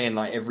literally playing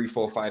like every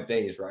 4 or 5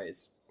 days, right?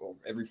 Or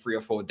every 3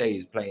 or 4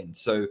 days playing.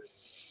 So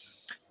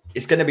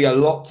it's going to be a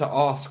lot to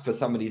ask for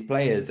some of these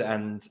players,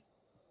 and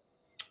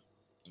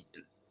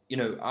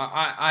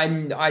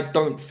I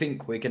don't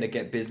think we're going to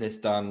get business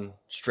done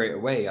straight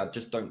away. I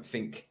just don't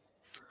think.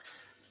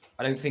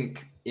 I don't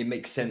think it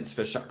makes sense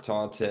for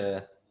Shakhtar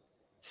to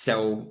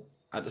sell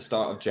at the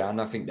start of Jan.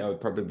 I think they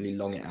would probably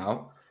long it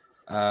out.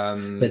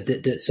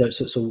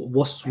 So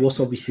what's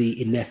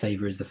obviously in their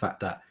favour is the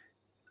fact that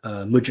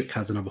Mudryk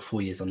has another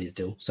 4 years on his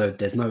deal. So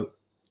there's no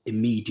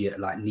immediate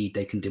need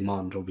they can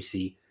demand.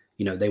 Obviously,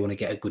 they want to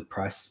get a good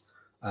price.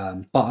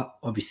 But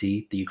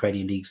obviously the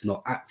Ukrainian league's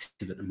not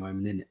active at the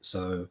moment, in it.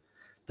 So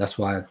that's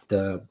why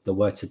the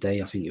word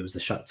today, I think it was the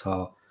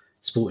Shakhtar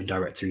sporting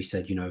director, he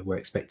said, we're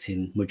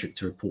expecting Mudryk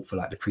to report for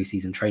the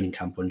preseason training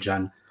camp on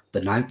Jan the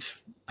 9th.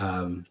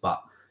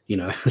 But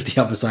the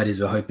other side is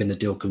we're hoping the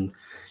deal can,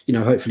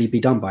 hopefully be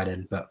done by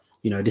then. But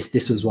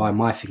this was why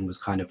my thing was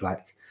kind of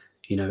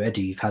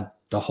Eddie, you've had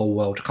the whole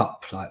World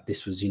Cup.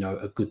 This was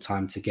a good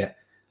time to get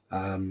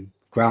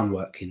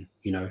groundwork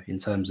in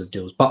terms of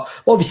deals. But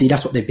obviously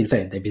that's what they've been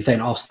saying. They've been saying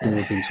Arsenal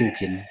have been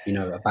talking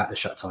about the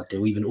Shakhtar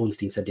deal. Even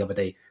Ornstein said the other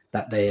day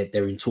that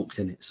they're in talks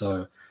in it.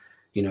 So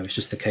it's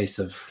just a case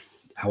of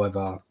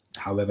however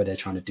they're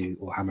trying to do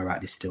or hammer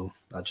out this deal.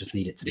 I just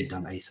need it to be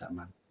done ASAP,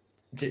 man.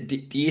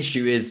 The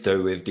issue is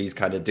though with these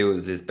kind of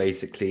deals is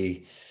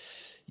basically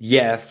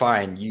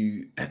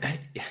fine,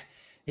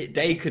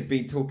 they could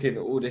be talking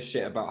all this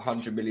shit about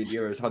 100 million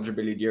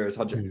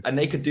euros, and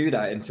they could do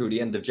that until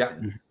the end of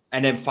Jan.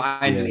 And then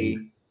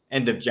finally,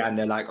 end of Jan,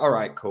 they're like, all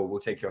right, cool, we'll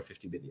take your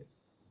 50 million.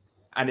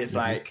 And it's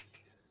like,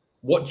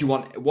 what do you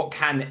want? What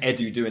can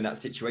Edu do in that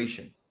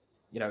situation?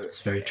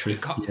 It's very true.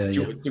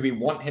 Do we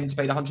want him to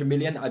pay the 100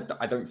 million?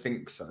 I don't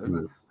think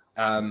so.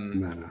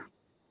 No.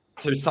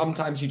 So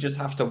sometimes you just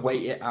have to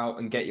wait it out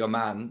and get your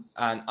man.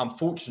 And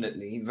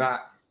unfortunately,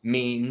 that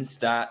means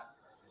that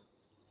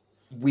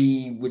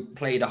we would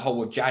play the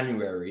whole of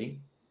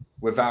January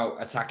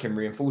without attacking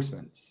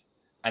reinforcements.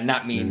 And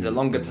that means a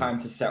longer time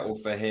to settle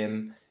for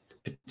him,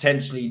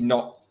 potentially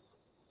not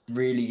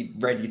really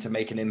ready to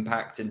make an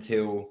impact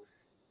until,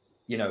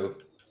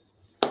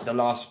 the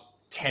last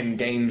 10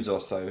 games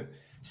or so.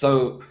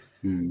 So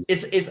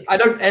it's I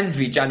don't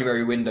envy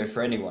January window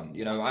for anyone.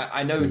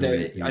 I know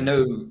that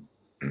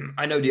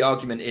I know the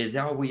argument is,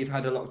 we've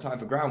had a lot of time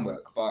for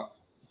groundwork, but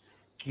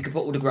you can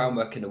put all the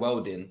groundwork in the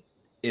world in.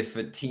 If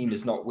a team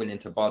is not willing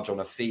to budge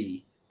on a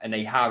fee and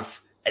they have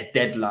a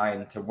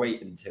deadline to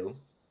wait until,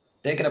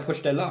 they're going to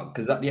push their luck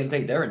because at the end of the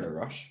day, they're in a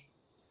rush.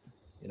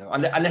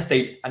 Unless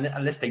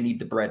they need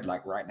the bread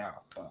right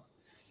now. But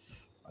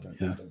I don't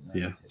know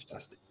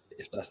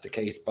if that's the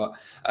case. But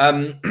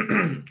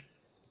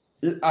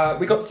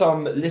we got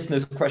some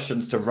listeners'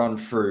 questions to run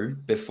through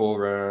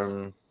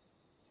before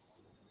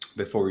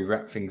we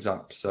wrap things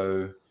up.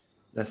 So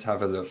let's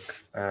have a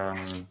look.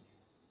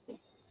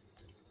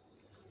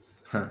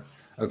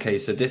 Okay,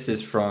 so this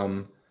is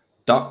from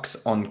Ducks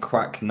on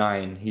Quack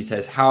 9. He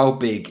says, how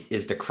big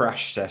is the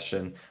crash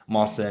session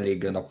Martinelli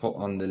going to put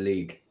on the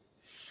league?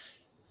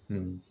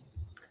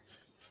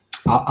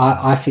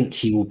 I think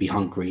he will be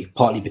hungry,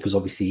 partly because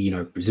obviously,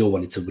 Brazil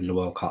wanted to win the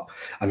World Cup.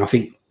 And I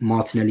think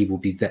Martinelli will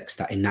be vexed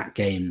that in that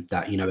game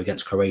that,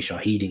 against Croatia,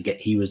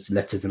 he was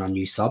left as an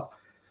unused sub.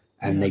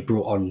 And they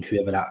brought on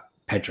whoever that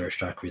Pedro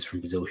striker is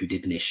from Brazil who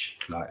did niche.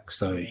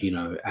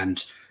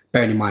 And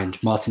bearing in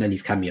mind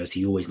Martinelli's cameos,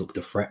 he always looked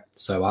a threat.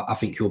 So I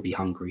think he'll be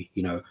hungry,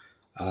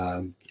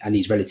 and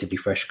he's relatively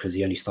fresh because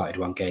he only started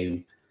one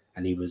game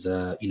and he was,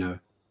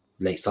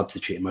 late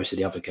substitute in most of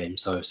the other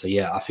games. So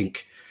yeah, I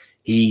think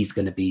he's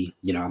going to be,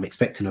 I'm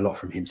expecting a lot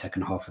from him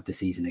second half of the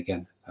season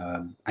again.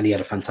 And he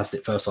had a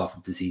fantastic first half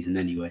of the season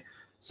anyway.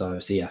 So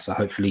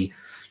hopefully,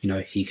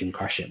 he can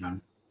crash it,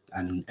 man,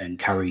 and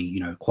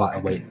carry, quite a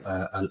weight,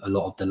 a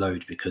lot of the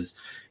load, because,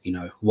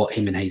 what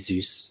him and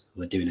Jesus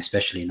were doing,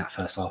 especially in that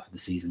first half of the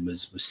season,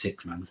 was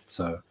sick, man.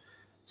 So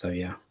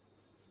yeah.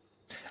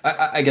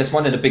 I guess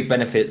one of the big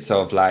benefits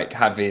of like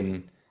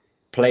having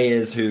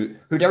players who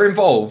they're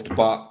involved,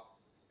 but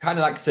kind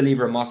of like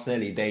Saliba and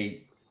Martinelli,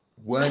 they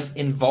weren't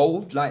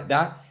involved like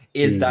that,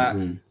 is that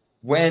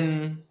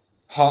when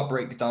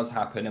heartbreak does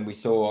happen, and we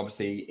saw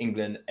obviously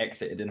England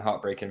exited in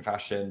heartbreaking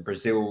fashion,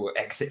 Brazil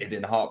exited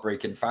in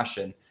heartbreaking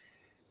fashion,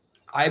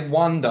 I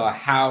wonder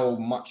how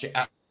much it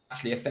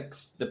actually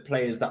affects the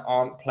players that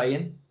aren't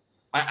playing.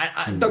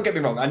 I don't get me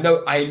wrong, I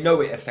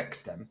know it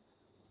affects them,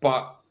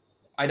 but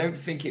I don't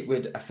think it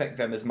would affect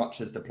them as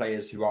much as the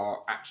players who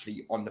are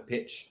actually on the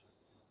pitch.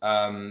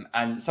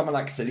 And someone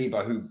like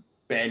Saliba, who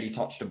barely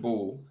touched the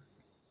ball,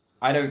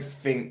 I don't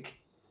think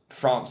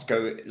France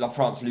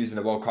losing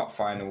the World Cup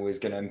final is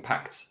going to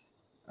impact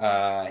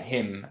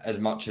him as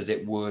much as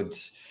it would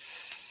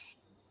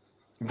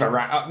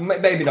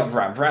Varane. Maybe not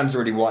Varane. Varane's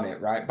already won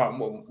it, right? But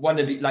one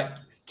of the, like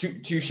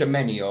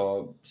Tchouaméni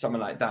or someone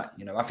like that,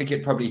 I think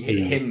it probably hit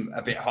him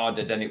a bit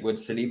harder than it would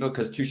Saliba,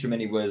 because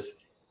Tchouaméni was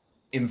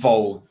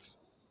involved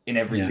in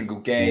every single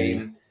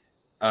game.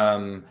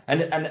 And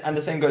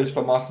the same goes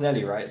for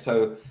Martinelli, right?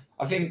 So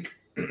I think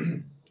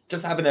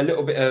just having a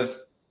little bit of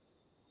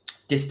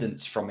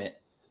distance from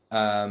it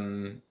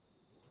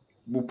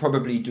will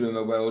probably do him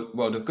a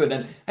world of good.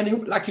 And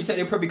he'll, like you said,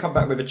 he'll probably come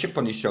back with a chip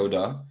on his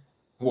shoulder.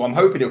 Well, I'm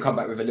hoping he'll come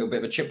back with a little bit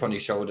of a chip on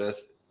his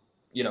shoulders,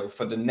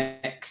 for the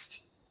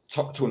next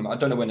top tournament. I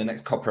don't know when the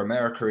next Copa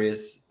America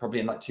is, probably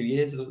in like 2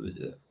 years, or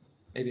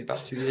maybe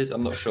about 2 years.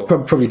 I'm not sure.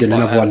 Probably doing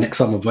another one next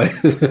summer, boy.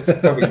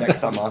 Probably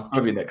next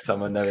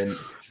summer, no, in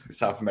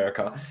South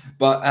America.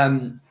 But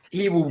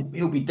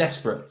he'll be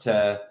desperate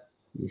to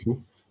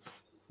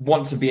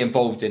want to be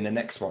involved in the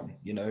next one,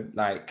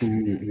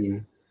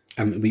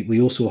 And we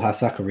also saw how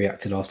Saka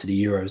reacted after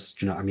the Euros,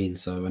 do you know what I mean?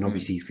 So, and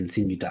obviously he's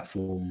continued that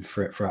form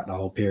throughout the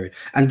whole period.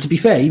 And to be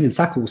fair, even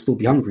Saka will still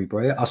be hungry,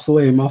 bro. I saw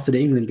him after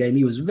the England game.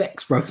 He was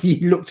vexed, bro. He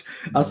looked,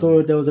 I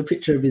saw there was a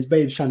picture of his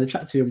babes trying to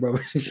chat to him, bro.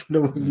 He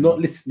was not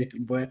listening,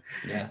 boy.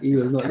 Yeah. He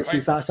was not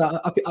listening. So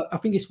I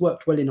think it's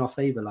worked well in our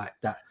favour, like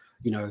that.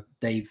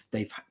 They've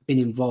been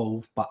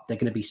involved, but they're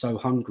going to be so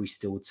hungry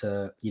still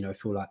to,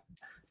 feel like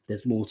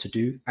there's more to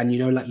do.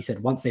 And, like you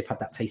said, once they've had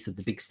that taste of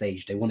the big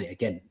stage, they want it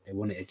again. They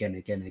want it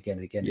again.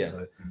 Yeah.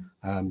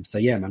 So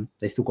yeah, man,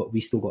 we still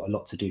got a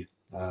lot to do.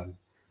 And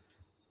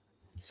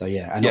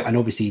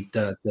obviously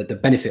the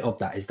benefit of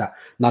that is that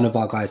none of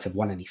our guys have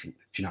won anything.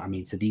 Do you know what I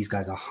mean? So these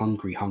guys are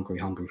hungry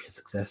for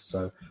success.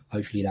 So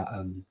hopefully that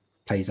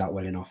plays out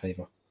well in our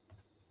favor.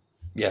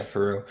 Yeah,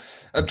 for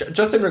real.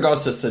 Just in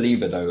regards to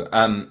Saliba, though,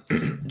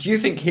 do you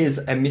think his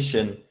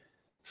omission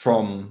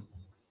from,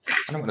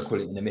 I don't want to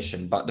call it an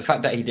omission, but the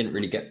fact that he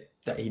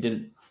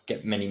didn't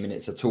get many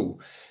minutes at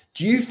all,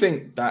 do you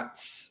think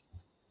that's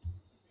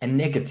a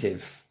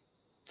negative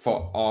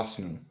for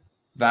Arsenal?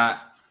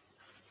 That,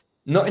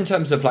 not in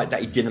terms of like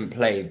that he didn't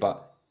play,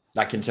 but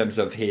like in terms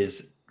of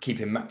his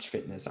keeping match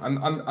fitness.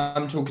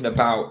 I'm talking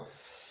about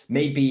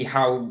maybe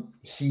how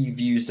he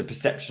views the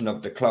perception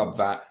of the club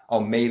that,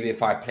 maybe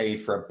if I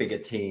played for a bigger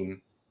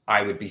team,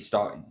 I would be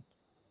starting.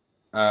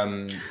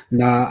 I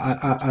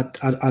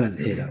don't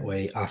see it that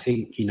way. I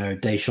think,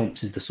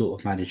 Deschamps is the sort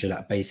of manager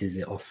that bases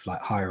it off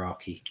like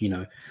hierarchy.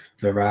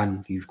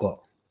 Varane, you've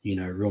got,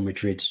 Real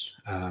Madrid,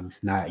 now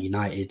at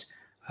United,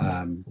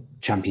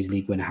 Champions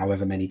League winner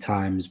however many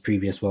times,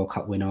 previous World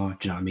Cup winner,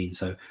 do you know what I mean?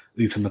 So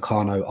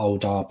Upamecano,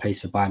 older,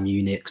 plays for Bayern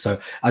Munich. So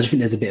I just think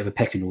there's a bit of a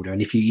pecking order.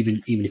 And if you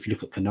even if you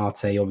look at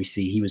Konate,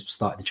 obviously he was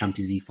starting the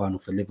Champions League final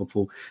for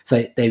Liverpool.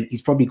 So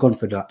he's probably gone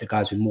for the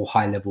guys with more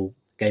high level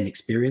game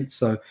experience,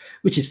 so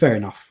which is fair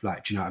enough,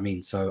 like, do you know what I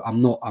mean? So I'm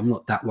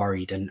not that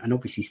worried, and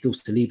obviously still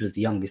Saliba's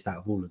the youngest out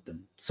of all of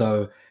them,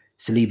 so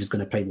Saliba's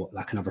going to play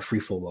like another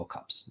 3-4 World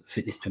Cups,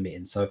 fitness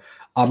permitting, so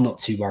I'm not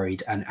too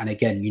worried. And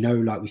again,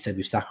 like we said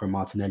with Saka and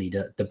Martinelli,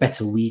 the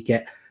better we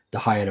get, the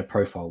higher the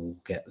profile we'll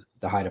get,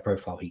 the higher the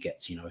profile he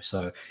gets,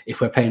 so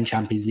if we're playing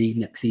Champions League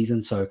next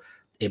season, so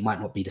it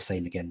might not be the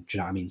same again. Do you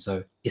know what I mean?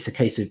 So it's a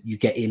case of you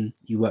get in,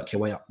 you work your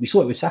way up. We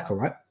saw it with Saka,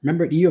 right?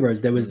 Remember at the Euros,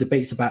 there was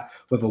debates about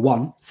whether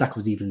one, Saka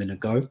was even going to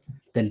go.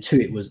 Then two,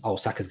 it was,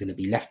 Saka's going to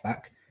be left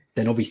back.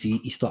 Then obviously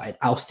he started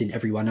ousting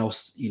everyone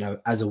else,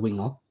 as a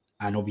winger.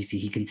 And obviously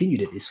he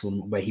continued at this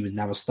one where he was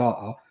now a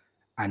starter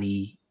and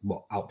he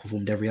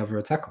outperformed every other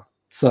attacker.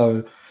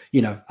 So,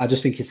 I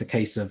just think it's a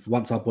case of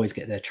once our boys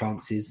get their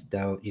chances,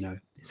 they'll,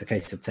 it's a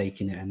case of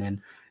taking it and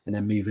then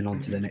moving on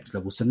to the next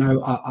level. So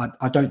no,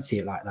 I don't see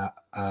it like that.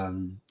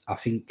 I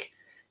think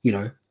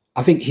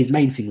I think his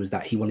main thing was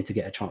that he wanted to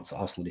get a chance at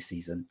Arsenal this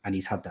season, and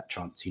he's had that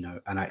chance,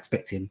 and I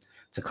expect him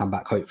to come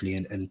back hopefully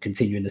and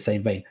continue in the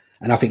same vein.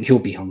 And I think he'll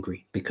be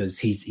hungry because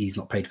he's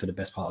not played for the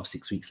best part of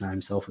 6 weeks now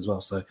himself as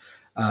well. So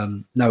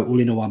no, all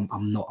in all,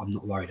 I'm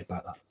not worried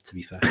about that, to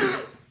be fair.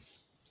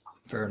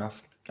 Fair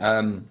enough.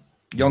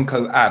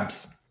 Yonko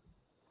Abs,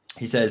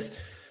 he says,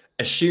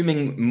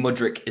 assuming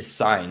Mudryk is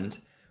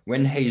signed,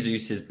 when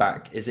Jesus is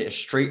back, is it a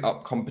straight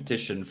up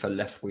competition for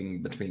left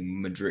wing between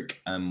Mudryk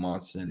and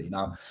Martinelli?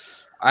 Now,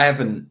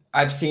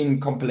 I've seen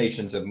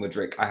compilations of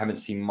Mudryk. I haven't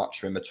seen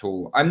much of him at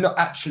all. I'm not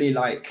actually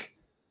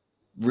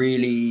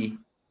really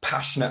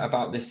passionate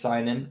about this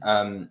signing.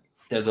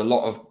 There's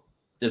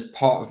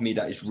part of me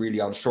that is really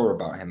unsure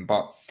about him.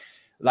 But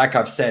like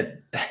I've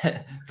said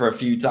for a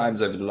few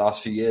times over the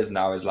last few years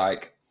now, is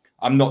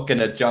I'm not going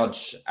to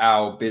judge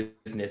our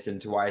business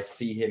until I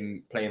see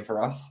him playing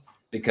for us,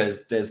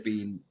 because there's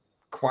been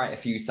quite a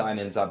few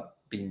signings I've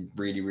been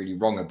really, really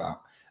wrong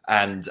about.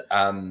 And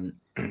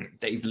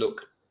they've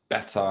looked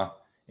better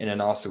in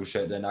an Arsenal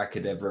shirt than I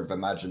could ever have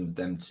imagined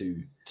them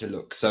to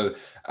look. So,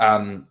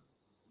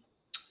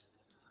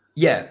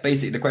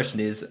 basically the question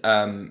is,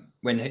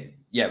 when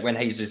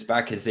Jesus is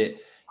back, is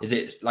it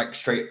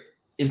straight?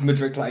 Is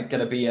Mudryk going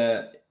to be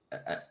an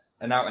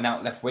out and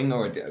out left wing,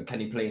 or can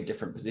he play in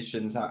different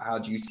positions? How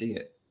do you see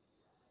it?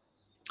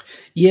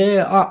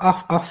 Yeah,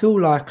 I feel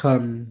like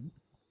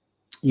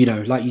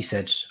like you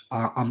said,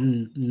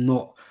 I'm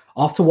not,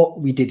 after what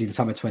we did in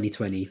summer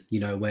 2020,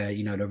 where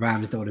the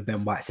Ramsdale, the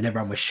Ben Whites, and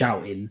everyone was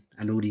shouting,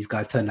 and all these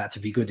guys turned out to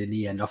be good in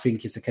the end. I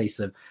think it's a case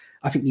of,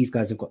 I think these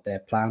guys have got their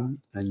plan,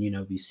 and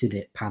we've seen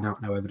it pan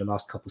out now over the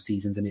last couple of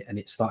seasons, and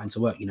it's starting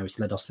to work. It's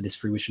led us to this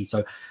fruition.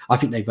 So I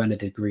think they've earned a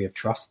degree of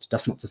trust.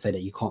 That's not to say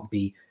that you can't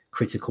be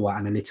critical or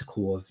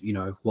analytical of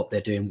what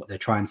they're doing, what they're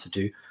trying to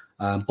do.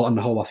 But on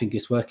the whole, I think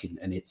it's working,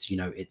 and it's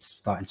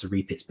starting to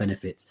reap its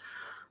benefits.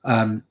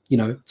 To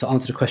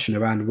answer the question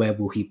around where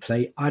will he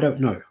play, I don't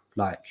know.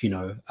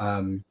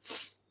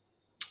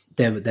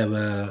 There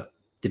were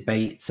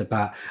debates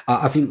about.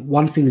 I think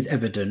one thing is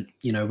evident.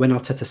 When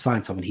Arteta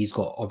signed someone, he's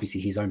got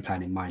obviously his own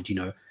plan in mind.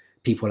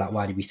 People like,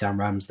 why did we sign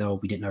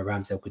Ramsdale? We didn't know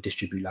Ramsdale could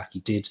distribute like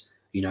he did.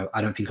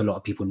 I don't think a lot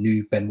of people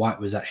knew Ben White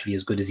was actually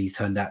as good as he's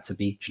turned out to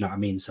be. Do you know what I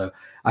mean? So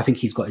I think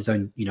he's got his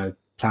own,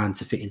 plan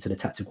to fit into the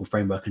tactical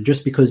framework. And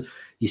just because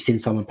you've seen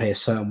someone play a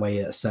certain way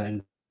at a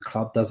certain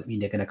club doesn't mean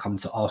they're going to come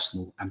to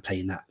Arsenal and play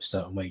in that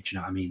certain way. Do you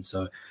know what I mean?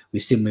 So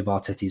we've seen with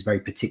Arteta, he's very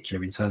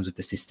particular in terms of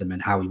the system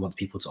and how he wants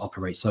people to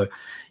operate. So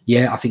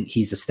yeah, I think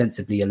he's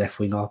ostensibly a left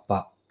winger,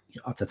 but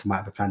Arteta might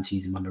have a plan to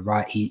use him on the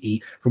right.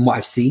 He from what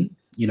I've seen,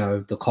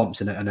 the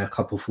comps and a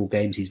couple full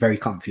games, he's very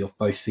comfy off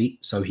both feet.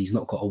 So he's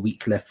not got a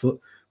weak left foot,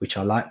 which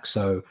I like.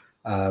 So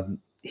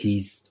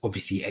he's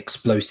obviously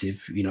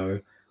explosive,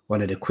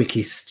 one of the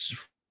quickest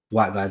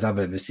white guys I've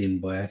ever seen,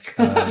 boy.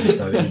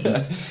 So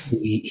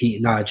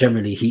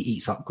generally he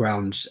eats up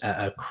ground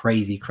at a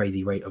crazy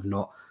rate of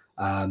knot.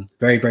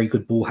 Very, very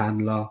good ball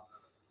handler.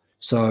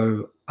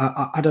 So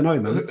I don't know,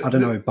 man. I don't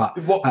know, but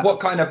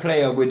what kind of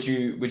player would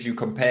you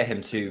compare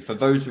him to? For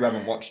those who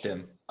haven't watched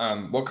him,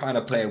 what kind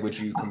of player would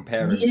you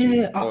compare him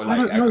to? Or I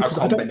don't know, a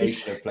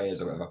combination of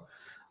players or whatever?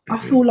 I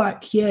feel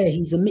like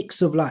he's a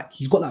mix of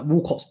he's got that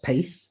Walcott's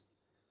pace,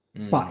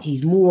 but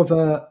he's more of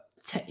a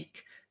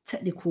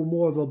technical,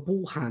 more of a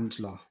ball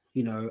handler,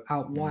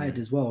 out wide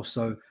as well.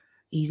 So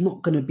he's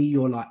not going to be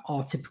your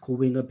typical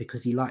winger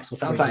because he likes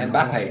sounds like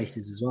Mbappe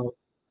spaces as well.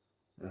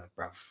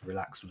 Bruv,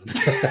 relax, man.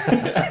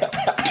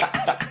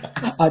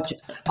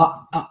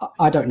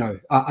 I don't know.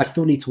 I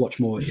still need to watch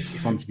more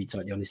if I'm to be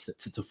totally honest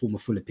to form a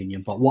full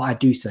opinion. But what I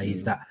do say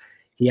is that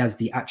he has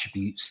the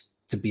attributes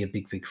to be a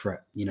big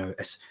threat.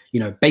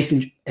 Based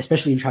in,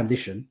 especially in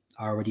transition,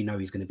 I already know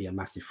he's going to be a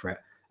massive threat.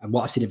 And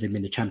what I've seen of him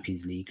in the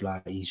Champions League,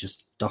 he's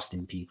just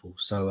dusting people.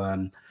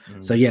 So,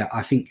 so yeah,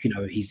 I think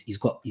he's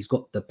got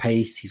the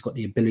pace, he's got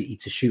the ability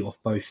to shoot off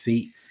both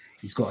feet,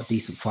 he's got a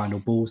decent final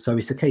ball. So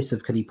it's a case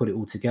of, can he put it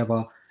all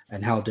together,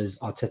 and how does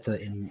Arteta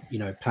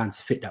plan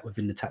to fit that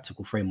within the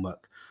tactical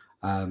framework?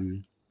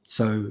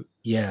 So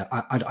yeah,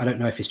 I don't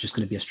know if it's just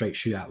going to be a straight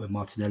shootout with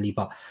Martinelli,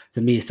 but for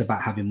me, it's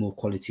about having more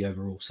quality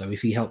overall. So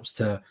if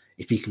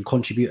he can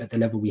contribute at the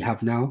level we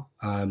have now,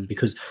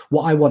 because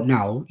what I want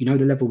now, the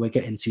level we're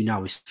getting to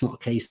now, it's not a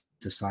case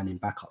of signing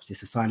backups.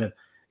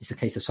 It's a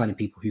case of signing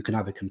people who can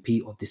either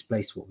compete or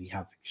displace what we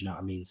have. Do you know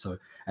what I mean? So,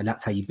 and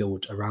that's how you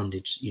build a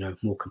rounded,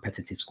 more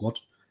competitive squad.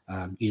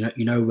 When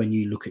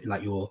you look at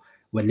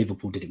when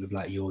Liverpool did it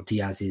with your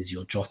Diaz's,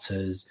 your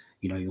Jotas,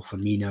 your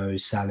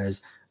Firminos,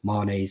 Salahs,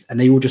 Mane's,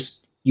 and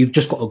you've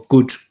just got a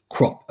good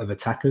crop of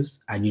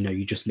attackers, and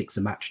you just mix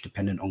and match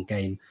dependent on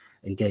game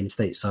and game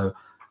state. So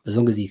as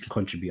long as he can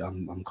contribute,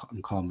 I'm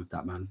calm with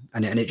that, man.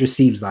 And it just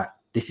seems like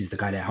this is the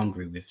guy they're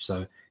hungry with.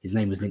 So his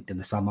name was linked in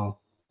the summer,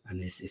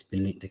 and it's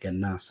been linked again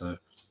now. So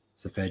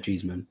it's a fair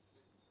G's, man.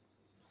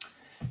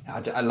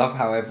 I love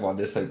how everyone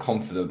is so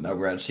confident that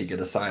we're actually going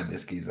to sign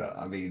this geezer.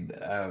 I mean,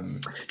 do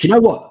you know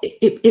what?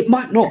 It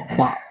might not,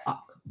 but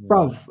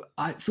bruv,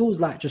 it feels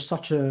like just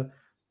such a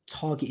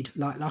targeted.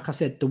 Like I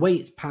said, the way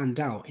it's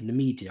panned out in the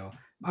media,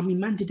 I mean,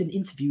 man did an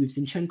interview with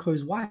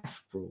Zinchenko's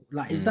wife, bro.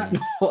 Like, is that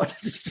not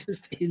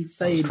just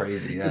insane? That's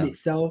crazy, in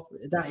itself?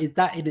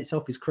 That in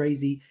itself is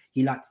crazy.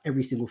 He likes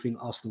every single thing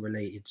Arsenal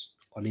related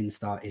on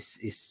Insta.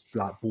 It's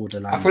like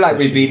borderline. I feel like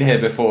we've been here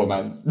before,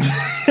 man.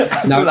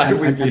 I feel like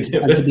we've been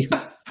here.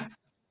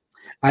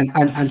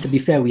 And to be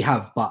fair, we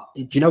have. But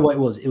do you know what it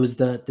was? It was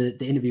the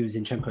interview with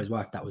Zinchenko's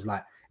wife that was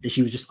like, and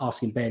she was just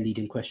asking bare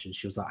leading questions.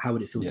 She was like, "How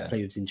would it feel to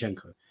play with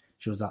Zinchenko?"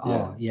 She was like,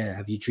 "Oh yeah,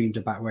 have you dreamed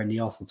about wearing the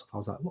Arsenal top?" I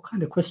was like, "What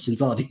kind of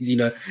questions are these? You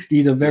know,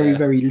 these are very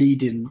very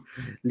leading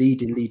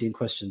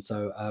questions."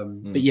 So,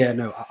 but yeah,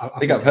 no, I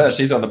think up her.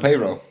 She's on the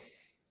payroll.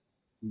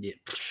 Yeah,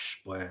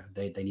 boy,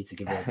 they need to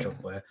give her a job.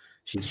 Where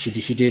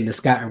she doing the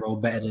scouting role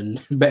better than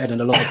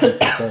a lot of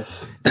people.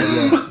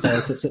 So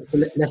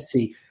let's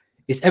see.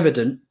 It's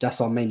evident that's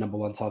our main number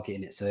one target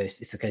in it. So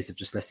it's a case of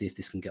just let's see if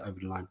this can get over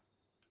the line.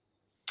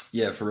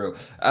 Yeah, for real.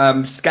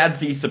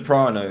 Skadsy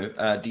Soprano,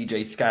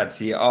 DJ Skads,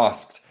 he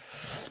asked,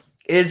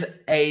 is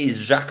a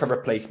Xhaka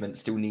replacement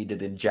still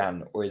needed in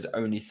Jan, or is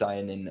only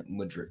signing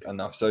Mudryk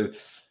enough? So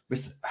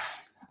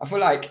I feel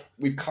like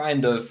we've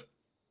kind of,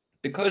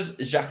 because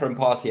Xhaka and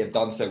Partey have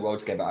done so well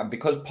together, and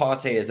because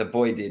Partey has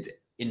avoided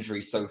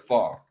injury so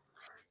far,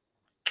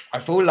 I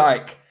feel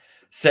like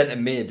centre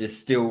mid is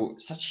still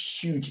such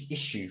a huge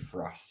issue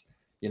for us.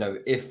 You know,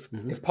 if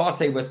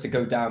Partey was to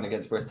go down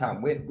against West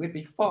Ham, we'd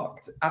be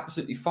fucked,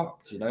 absolutely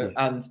fucked, you know.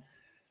 Yeah. And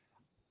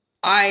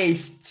I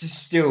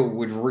still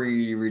would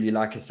really, really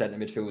like a centre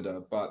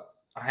midfielder, but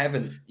I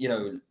haven't, you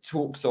know,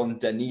 talks on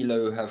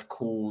Danilo have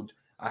called.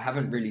 I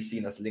haven't really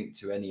seen us linked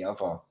to any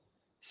other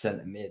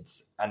centre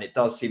mids, and it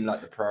does seem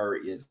like the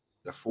priority is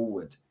the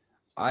forward.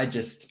 I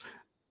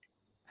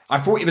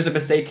thought it was a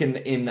mistake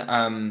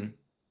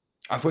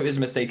I thought it was a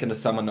mistake in the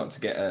summer not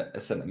to get a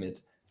centre mid.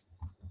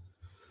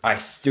 I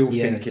still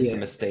think it's a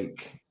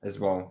mistake as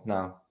well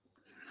now.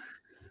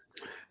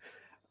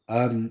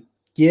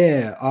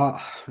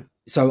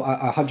 So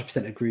I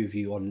 100% agree with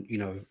you on, you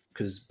know,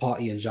 because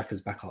Partey and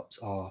Xhaka's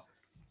backups are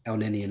El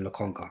Neni and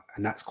Lokonga,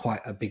 and that's quite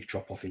a big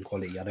drop off in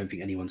quality. I don't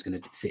think anyone's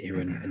going to sit here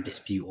and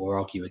dispute or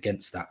argue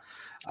against that.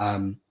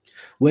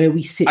 Where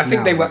we sit, I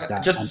think now they were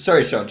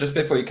sorry, Sean. Just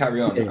before you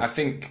carry on, I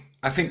think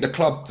the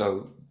club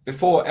though,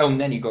 before El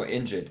Neni got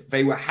injured,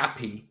 they were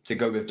happy to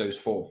go with those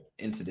four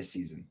into this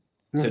season.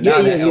 So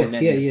now that El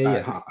Neni is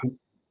back,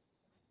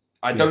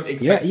 I don't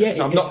expect.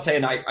 So I'm not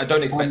saying I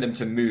don't expect them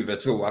to move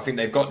at all. I think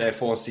they've got their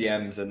 4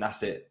 CMs and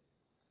that's it.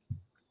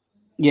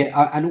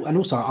 Yeah, and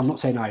also I'm not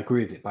saying I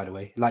agree with it. By the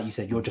way, like you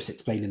said, you're just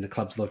explaining the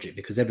club's logic,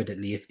 because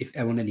evidently, if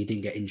El Neni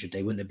didn't get injured,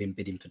 they wouldn't have been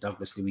bidding for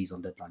Douglas Luiz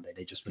on deadline day.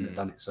 They just wouldn't have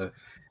done it. So,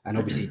 and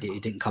obviously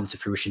it didn't come to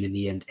fruition in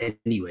the end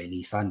anyway, and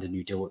he signed a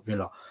new deal with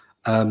Villa.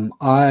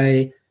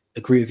 I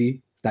agree with you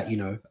that, you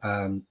know,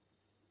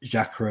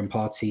 Xhaka and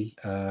Partey,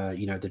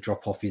 you know, the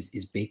drop off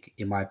is big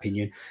in my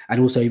opinion. And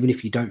also, even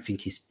if you don't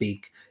think it's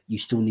big, you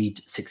still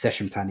need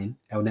succession planning.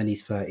 El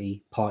Neni's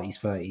 30, Partey's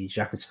 30,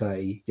 Xhaka's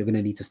 30. You're going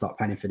to need to start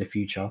planning for the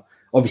future.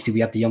 Obviously, we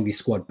have the youngest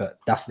squad, but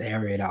that's the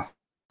area that I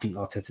think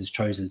Arteta's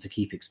chosen to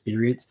keep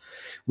experience.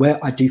 Where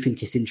I do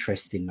think it's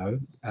interesting, though,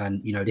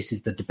 and, you know, this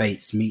is the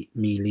debates me,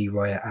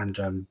 Leroy,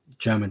 and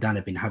German Dan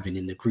have been having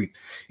in the group.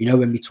 You know,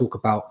 when we talk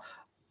about,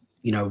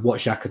 you know, what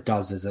Xhaka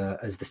does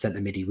as the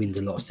centre mid, he wins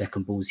a lot of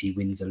second balls, he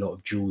wins a lot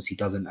of duels, he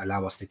doesn't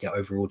allow us to get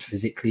overawed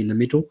physically in the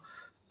middle.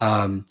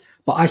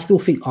 But I still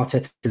think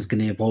Arteta is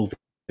going to evolve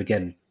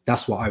again.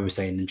 That's what I was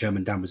saying, and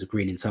German Dan was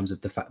agreeing in terms of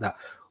the fact that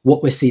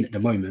what we're seeing at the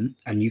moment,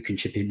 and you can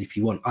chip in if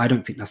you want, I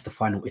don't think that's the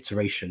final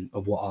iteration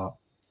of what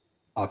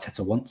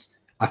Arteta wants.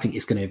 I think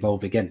it's going to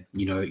evolve again.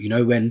 You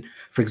know when,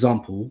 for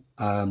example,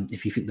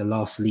 if you think the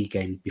last league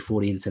game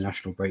before the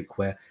international break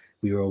where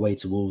we were away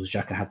to Wolves,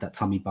 Xhaka had that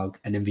tummy bug,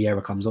 and then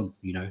Vieira comes on.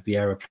 You know,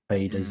 Vieira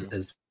played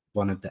as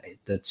one of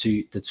the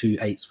two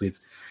eights with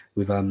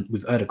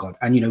Ødegaard,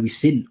 and, you know, we've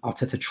seen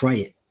Arteta try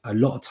it a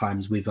lot of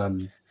times with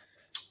ESR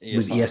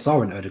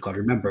and Ødegaard.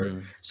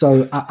 Remember,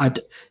 so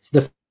so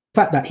the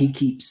fact that he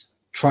keeps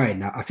trying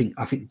that, I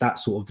think that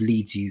sort of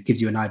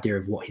gives you an idea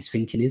of what his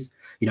thinking is.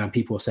 You know, and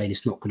people are saying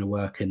it's not going to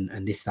work and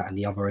this, that, and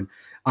the other, and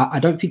I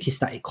don't think it's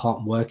that it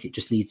can't work. It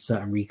just needs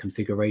certain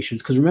reconfigurations.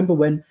 Because remember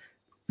when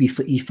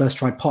he first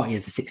tried Partey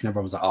as a 6, and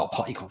everyone was like, "Oh,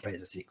 Partey can't play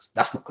as a 6.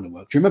 That's not going to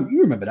work." Do you remember?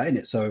 You remember that,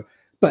 innit? So,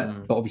 but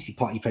obviously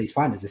Partey plays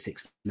fine as a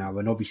 6 now,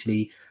 and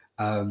obviously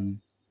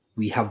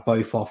we have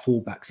both our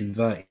fullbacks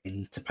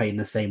inverting to play in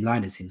the same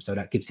line as him, so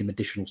that gives him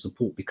additional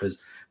support because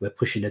we're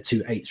pushing the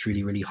 2 8s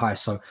really, really high.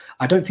 So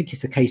I don't think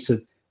it's a case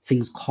of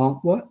things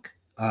can't work.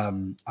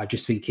 I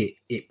just think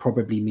it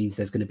probably means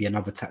there's going to be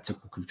another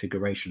tactical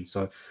configuration.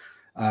 So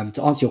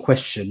to answer your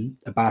question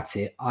about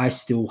it, I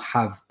still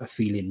have a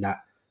feeling that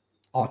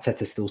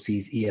Arteta still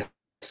sees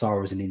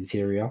ESR as an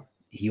interior.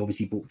 He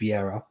obviously bought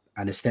Vieira,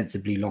 and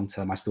ostensibly long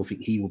term, I still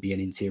think he will be an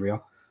interior.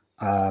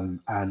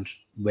 And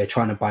we're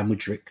trying to buy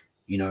Mudryk,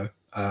 you know.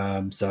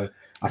 So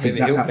I think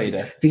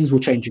that things will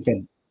change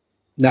again.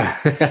 No,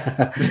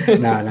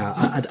 no,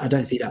 I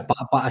don't see that.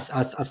 But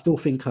I still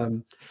think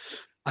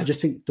I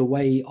just think the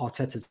way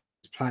Arteta's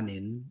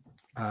planning,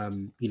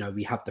 you know,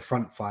 we have the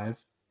front five,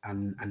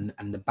 and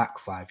the back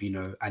five,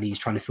 and he's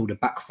trying to fill the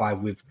back five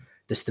with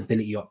the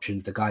stability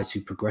options, the guys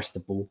who progress the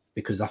ball.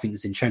 Because I think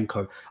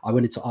Zinchenko, I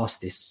wanted to ask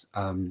this,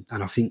 and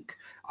I think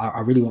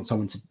I really want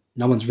someone to.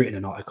 No one's written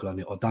an article on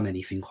it or done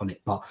anything on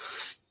it, but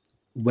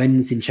when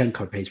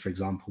Zinchenko plays, for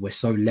example, we're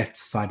so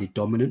left-sided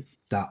dominant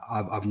that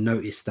I've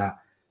noticed that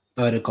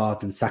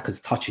Ødegaard's and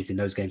Saka's touches in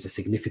those games are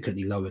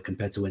significantly lower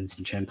compared to when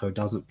Zinchenko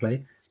doesn't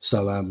play.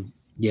 So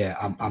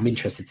I'm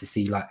interested to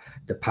see like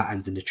the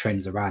patterns and the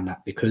trends around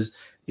that because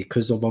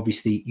of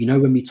obviously,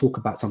 when we talk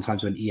about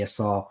sometimes when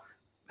ESR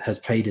has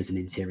played as an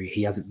interior,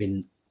 he hasn't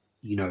been,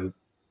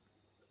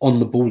 on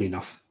the ball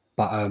enough.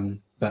 But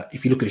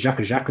if you look at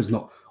Xhaka's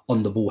not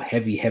on the ball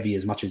heavy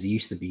as much as he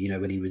used to be,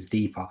 when he was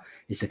deeper.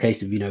 It's a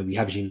case of, we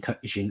have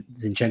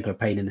Zinchenko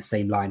playing in the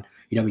same line,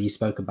 when you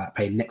spoke about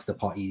playing next to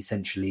Partey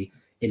essentially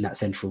in that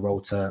central role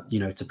to,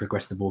 to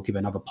progress the ball, give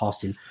another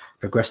passing,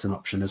 progressing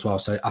option as well.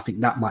 So I think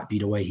that might be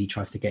the way he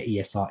tries to get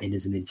ESR in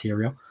as an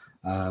interior.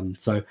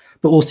 But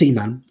we'll see,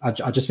 man.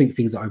 I just think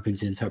things are open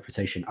to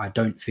interpretation. I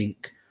don't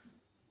think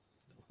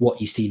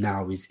what you see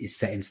now is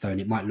set in stone.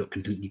 It might look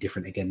completely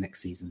different again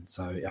next season.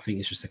 So I think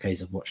it's just a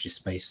case of watch this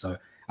space. So,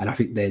 and I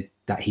think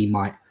that he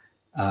might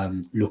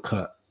look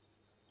at,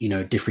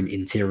 different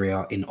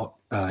interior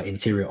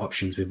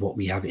options with what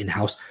we have in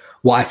house.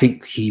 What I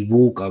think he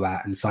will go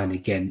out and sign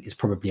again is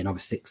probably another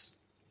 6,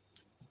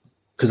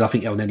 because I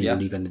think Elneny will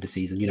leave end of the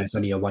season. It's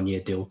only a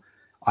 1-year deal.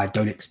 I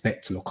don't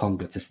expect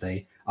Lokonga to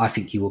stay. I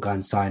think he will go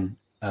and sign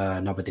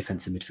another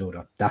defensive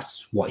midfielder.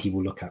 That's what he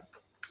will look at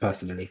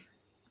personally.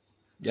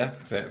 Yeah,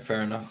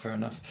 fair enough.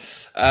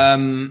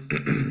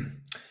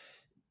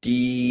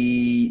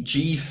 The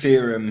G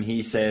Theorem,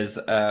 he says,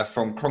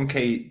 from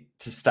Kroenke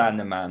to Stan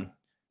the Man.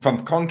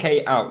 From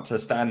Kroenke out to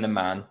Stan the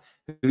Man,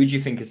 who do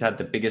you think has had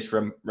the biggest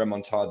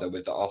remontada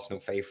with the Arsenal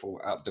faithful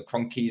out of the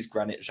Kroenkes,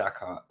 Granit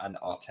Xhaka and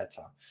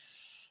Arteta?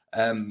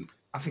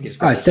 I think it's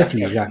it's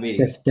definitely Xhaka.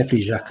 It's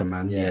definitely Xhaka,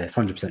 man. Yeah, it's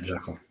 100%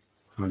 Xhaka.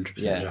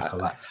 100%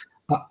 Xhaka.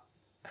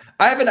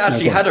 I haven't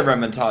actually had a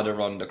remontada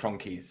on the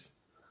Kroenkes.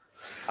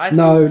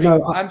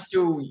 I'm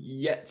still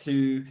yet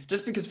to,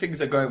 just because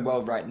things are going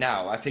well right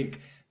now, I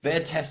think their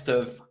test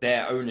of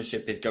their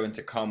ownership is going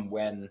to come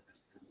when,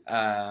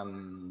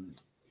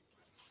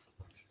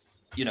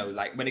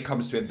 like when it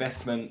comes to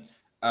investment,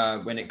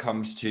 when it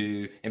comes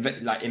to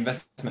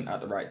investment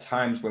at the right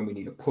times, when we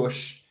need a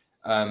push.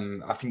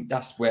 I think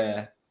that's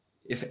where,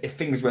 if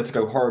things were to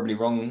go horribly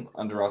wrong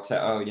under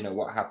Arteta,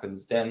 what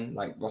happens then?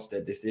 Like, what's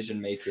their decision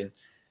making?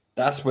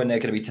 That's when they're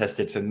going to be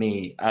tested for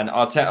me. And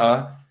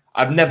Arteta,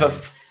 I've never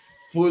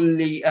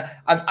fully.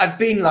 I've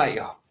been like,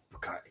 oh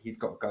God, he's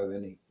got to go,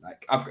 isn't he?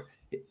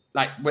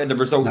 Like when the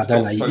results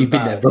got so you've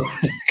bad. Been there, bro.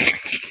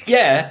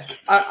 Yeah,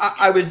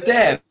 I was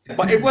there,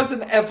 but it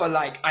wasn't ever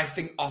like I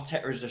think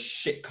Arteta is a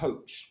shit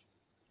coach.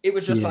 It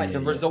was just the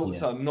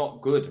results are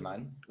not good,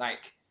 man.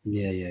 Like,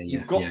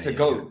 you've got to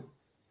go. Yeah.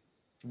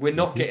 We're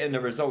not getting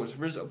the results.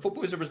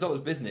 Football is a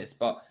results business,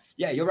 but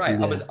you're right.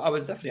 Yeah. I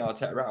was definitely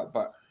Arteta out,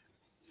 but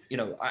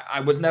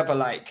I was never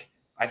like,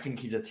 I think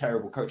he's a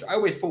terrible coach. I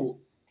always thought,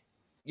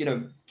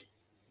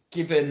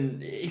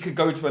 given he could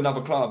go to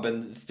another club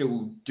and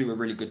still do a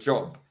really good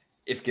job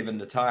if given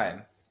the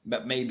time,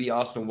 but maybe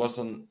Arsenal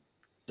wasn't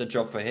the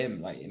job for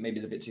him. Like, maybe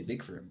it's a bit too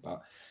big for him,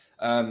 but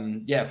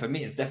for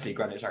me, it's definitely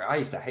Granit Xhaka. I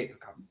used to hate the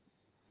club,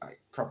 like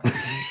proper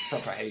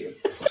hate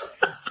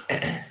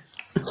him.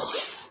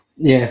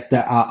 Yeah,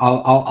 that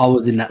I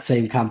was in that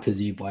same camp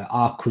as you, boy.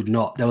 I could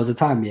not. There was a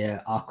time,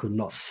 I could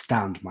not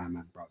stand my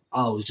man, bro.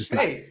 I was just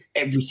like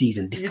every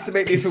season. This used to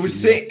make me feel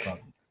sick.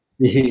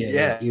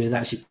 Yeah, he was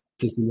actually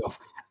pissing me off,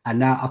 and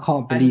now I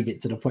can't believe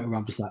it to the point where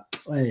I'm just like,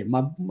 hey,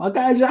 my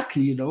guy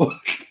Jackie,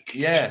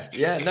 Yeah,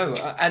 no,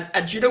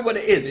 and you know what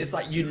it is? It's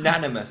like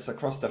unanimous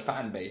across the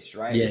fan base,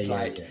 right?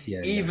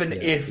 Even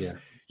if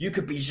you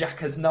could be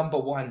Xhaka's number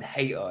one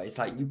hater, it's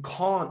like you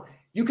can't.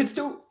 You can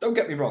still, don't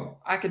get me wrong,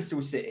 I can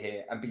still sit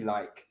here and be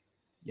like,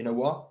 you know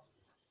what?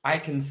 I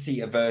can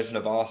see a version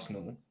of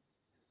Arsenal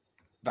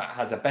that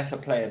has a better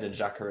player than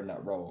Xhaka in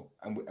that role,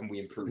 and we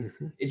improve.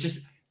 Mm-hmm. It's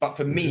just, but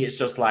for me, it's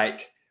just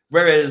like,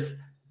 whereas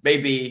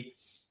maybe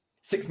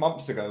 6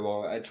 months ago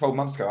or 12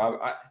 months ago,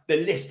 the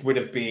list would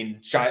have been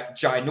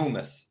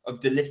ginormous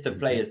of the list of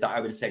players that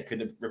I would have said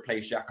could have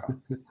replaced Xhaka,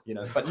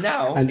 But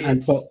now I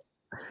can't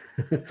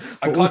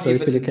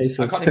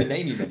even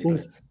name you many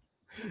players.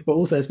 But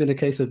also, it's been a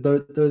case of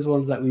those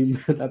ones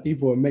that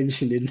people were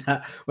mentioning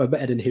that were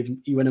better than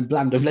him. He went and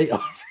blamed them later.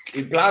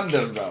 He blamed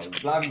them, bro.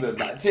 Blamed them.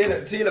 Like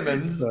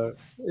Tielemans. So,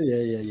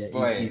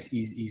 yeah.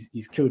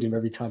 He's killed him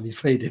every time he's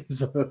played him.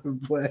 So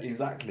boy.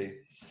 Exactly.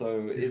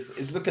 So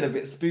it's looking a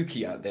bit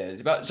spooky out there.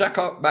 But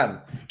Xhaka,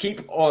 man,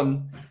 keep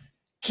on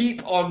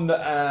pushing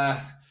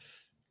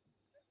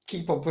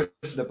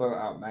the boat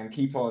out, man.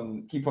 Keep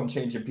on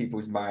changing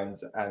people's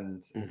minds,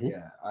 and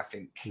I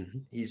think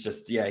he's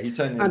just he's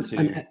turning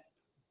into.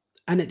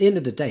 And at the end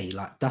of the day,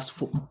 like that's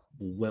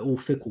We're all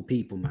fickle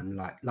people, man.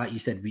 Like you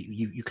said,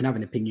 you can have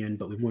an opinion,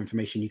 but with more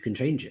information, you can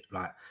change it.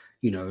 Like,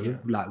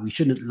 like we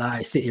shouldn't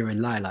sit here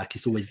and lie like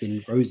it's always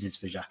been roses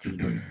for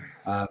Xhaka.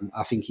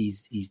 I think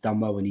he's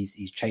done well and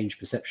he's changed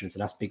perception. So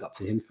that's big up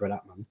to him for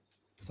that, man.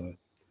 So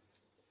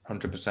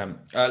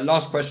 100%.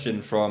 Last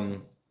question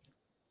from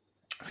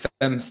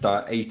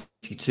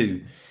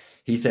Femstar82.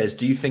 He says,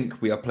 do you think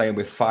we are playing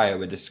with fire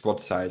with this squad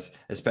size,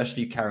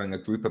 especially carrying a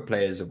group of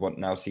players of what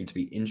now seem to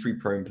be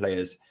injury-prone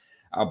players?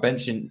 Our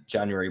bench in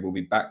January will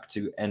be back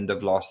to end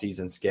of last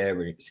season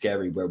scary,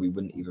 where we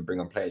wouldn't even bring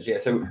on players. Yeah,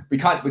 so we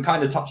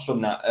kind of touched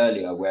on that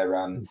earlier, where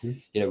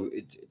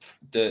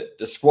the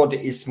squad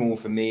is small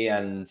for me,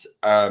 and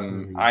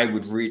I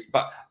would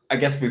but I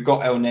guess we've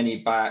got El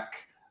Neni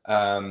back.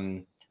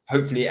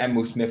 Hopefully,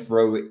 Emil Smith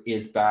Rowe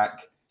is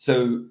back.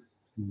 So.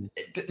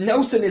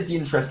 Nelson is the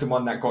interesting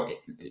one that got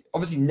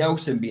obviously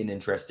Nelson being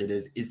interested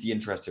is the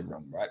interesting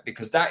one, right?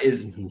 Because that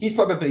is he's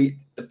probably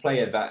the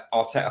player that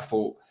Arteta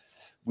thought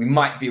we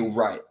might be all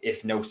right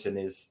if Nelson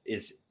is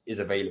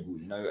available.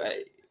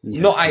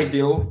 Not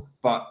ideal,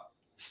 but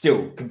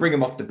still can bring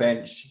him off the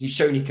bench. He's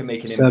shown he can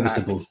make an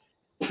serviceable.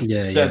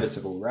 Impact.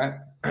 Serviceable, right?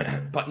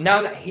 But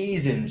now that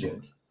he's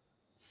injured,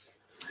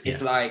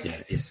 it's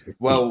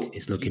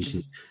it's looking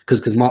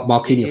because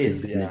Marquinhos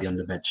is going to be on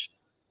the bench.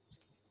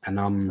 And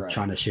I'm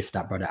trying to shift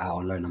that brother out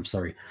on loan. I'm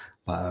sorry,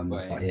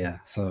 but yeah.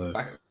 So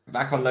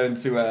back on loan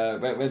to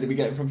where did we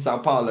get him from? Sao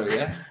Paulo?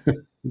 Yeah.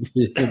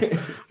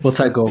 We'll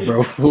take goal,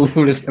 bro. We'll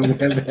just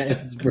wherever it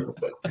ends, bro.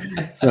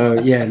 So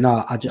yeah,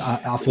 no, I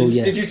feel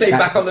Did you say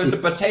back on loan to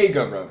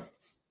Bottega, bro?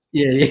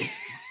 Yeah.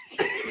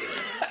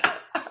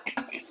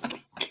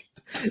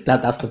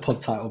 That's the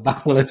pod title.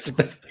 Back on loan to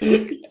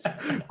Bottega.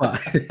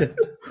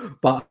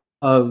 But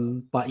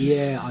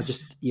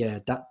yeah,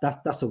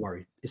 that's a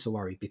worry. It's a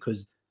worry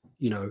because.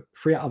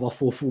 3 out of our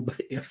 4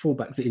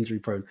 fullbacks are injury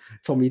prone.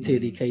 Tommy,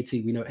 Tierney,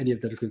 KT, we know any of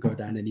them could go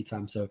down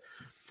anytime. So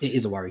it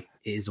is a worry.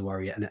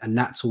 And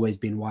that's always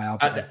been why I've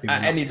at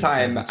any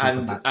time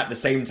and at the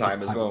same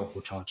time as well.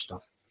 We'll charge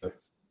stuff. So.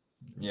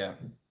 Yeah.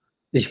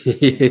 Basically.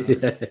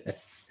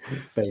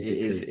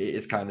 It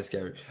is kind of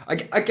scary.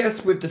 I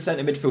guess with the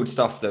centre midfield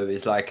stuff though,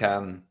 is like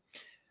I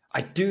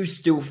do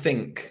still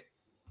think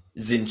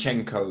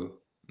Zinchenko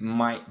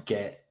might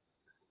get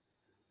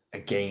a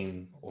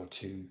game or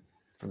two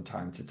from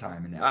time to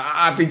time. And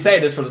I've been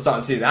saying this from the start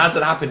of the season. It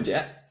hasn't happened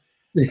yet.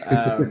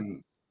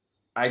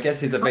 I guess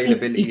his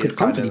availability he could is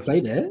kind comfy of... play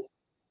there.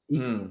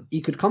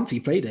 He could comfy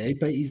play there,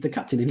 but he's the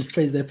captain and he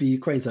plays there for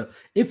Ukraine. So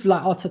if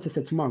like Arteta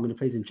said tomorrow, I'm going to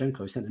play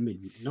Zinchenko centre mid,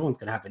 no one's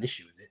going to have an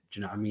issue with it. Do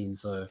you know what I mean?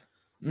 So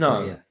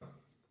no,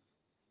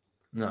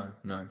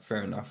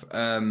 fair enough.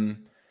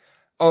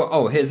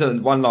 Here's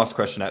one last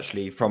question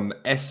actually from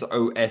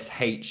SOSHGN.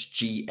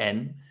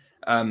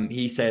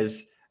 He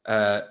says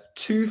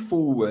 2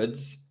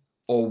 forwards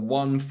or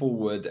 1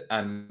 forward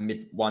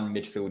and one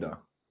midfielder.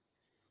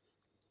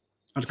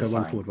 I'd go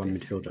 1 forward, 1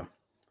 midfielder.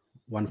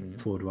 1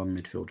 forward, 1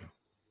 midfielder.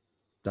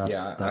 I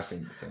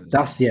think so.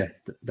 I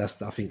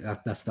think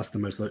that's the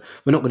most. We're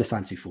not going to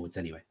sign 2 forwards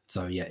anyway.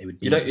 So yeah, it would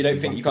be. You don't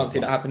think you can't see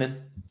that happening?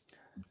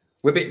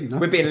 We're being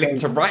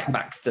linked to right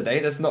backs today.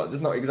 That's not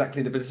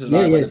exactly the position.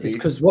 It's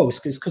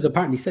because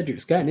apparently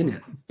Cedric's going in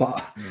it.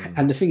 But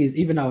and the thing is,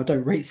 even though I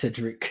don't rate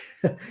Cedric,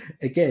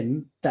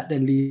 again, that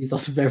then leaves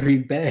us very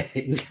bare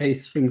in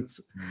case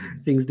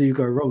things do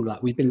go wrong.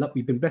 Like we've been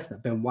blessed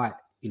that Ben White,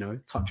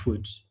 touch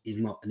wood, is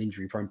not an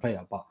injury prone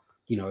player. But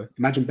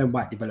imagine Ben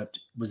White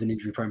was an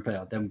injury prone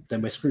player, then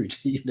we're screwed.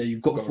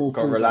 You've got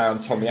to rely on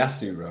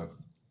Tomiyasu, bro.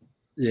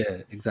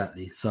 Yeah,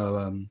 exactly.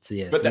 So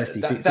yeah. But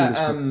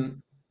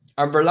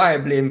I'm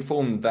reliably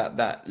informed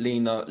that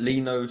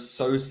Lino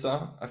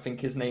Sosa, I think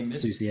his name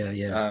is. Sousa,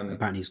 yeah.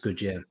 Apparently he's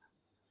good, yeah.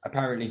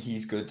 Apparently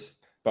he's good.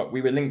 But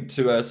we were linked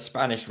to a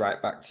Spanish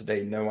right back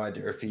today. No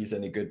idea if he's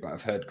any good, but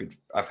I've heard,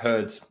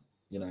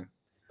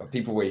 but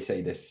people always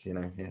say this,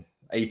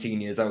 18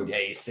 years old, yeah,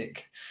 he's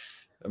sick.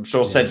 I'm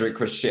sure Cedric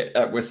was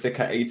sick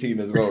at 18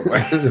 as well.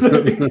 Right?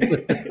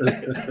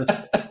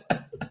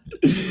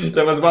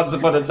 There was once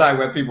upon a time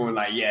where people were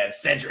like, yeah,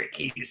 Cedric,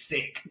 he's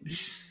sick.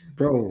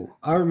 Bro,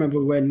 I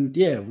remember when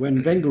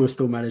Wenger was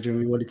still manager and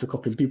we wanted to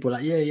copy him, people were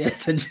like, yeah,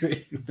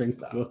 Cedric.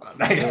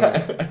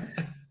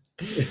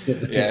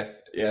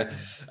 Yeah.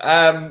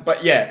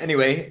 But yeah,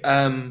 anyway,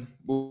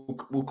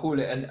 we'll call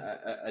it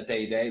a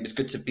day there. It was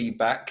good to be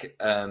back.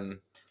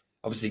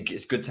 Obviously,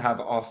 it's good to have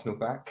Arsenal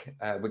back.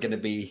 We're going to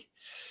be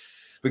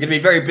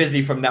very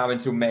busy from now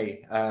until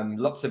May.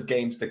 Lots of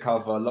games to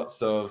cover,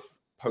 lots of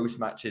post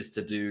matches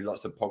to do,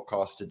 lots of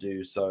podcasts to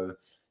do. So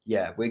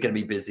yeah, we're going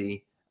to be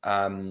busy.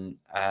 And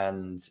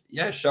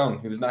yeah,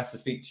 Sean, it was nice to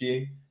speak to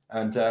you,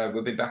 and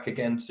we'll be back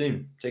again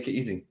soon. Take it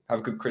easy. Have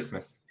a good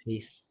Christmas.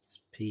 Peace.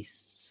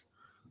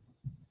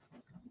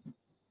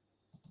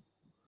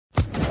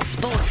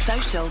 Sports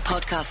Social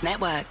Podcast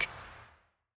Network.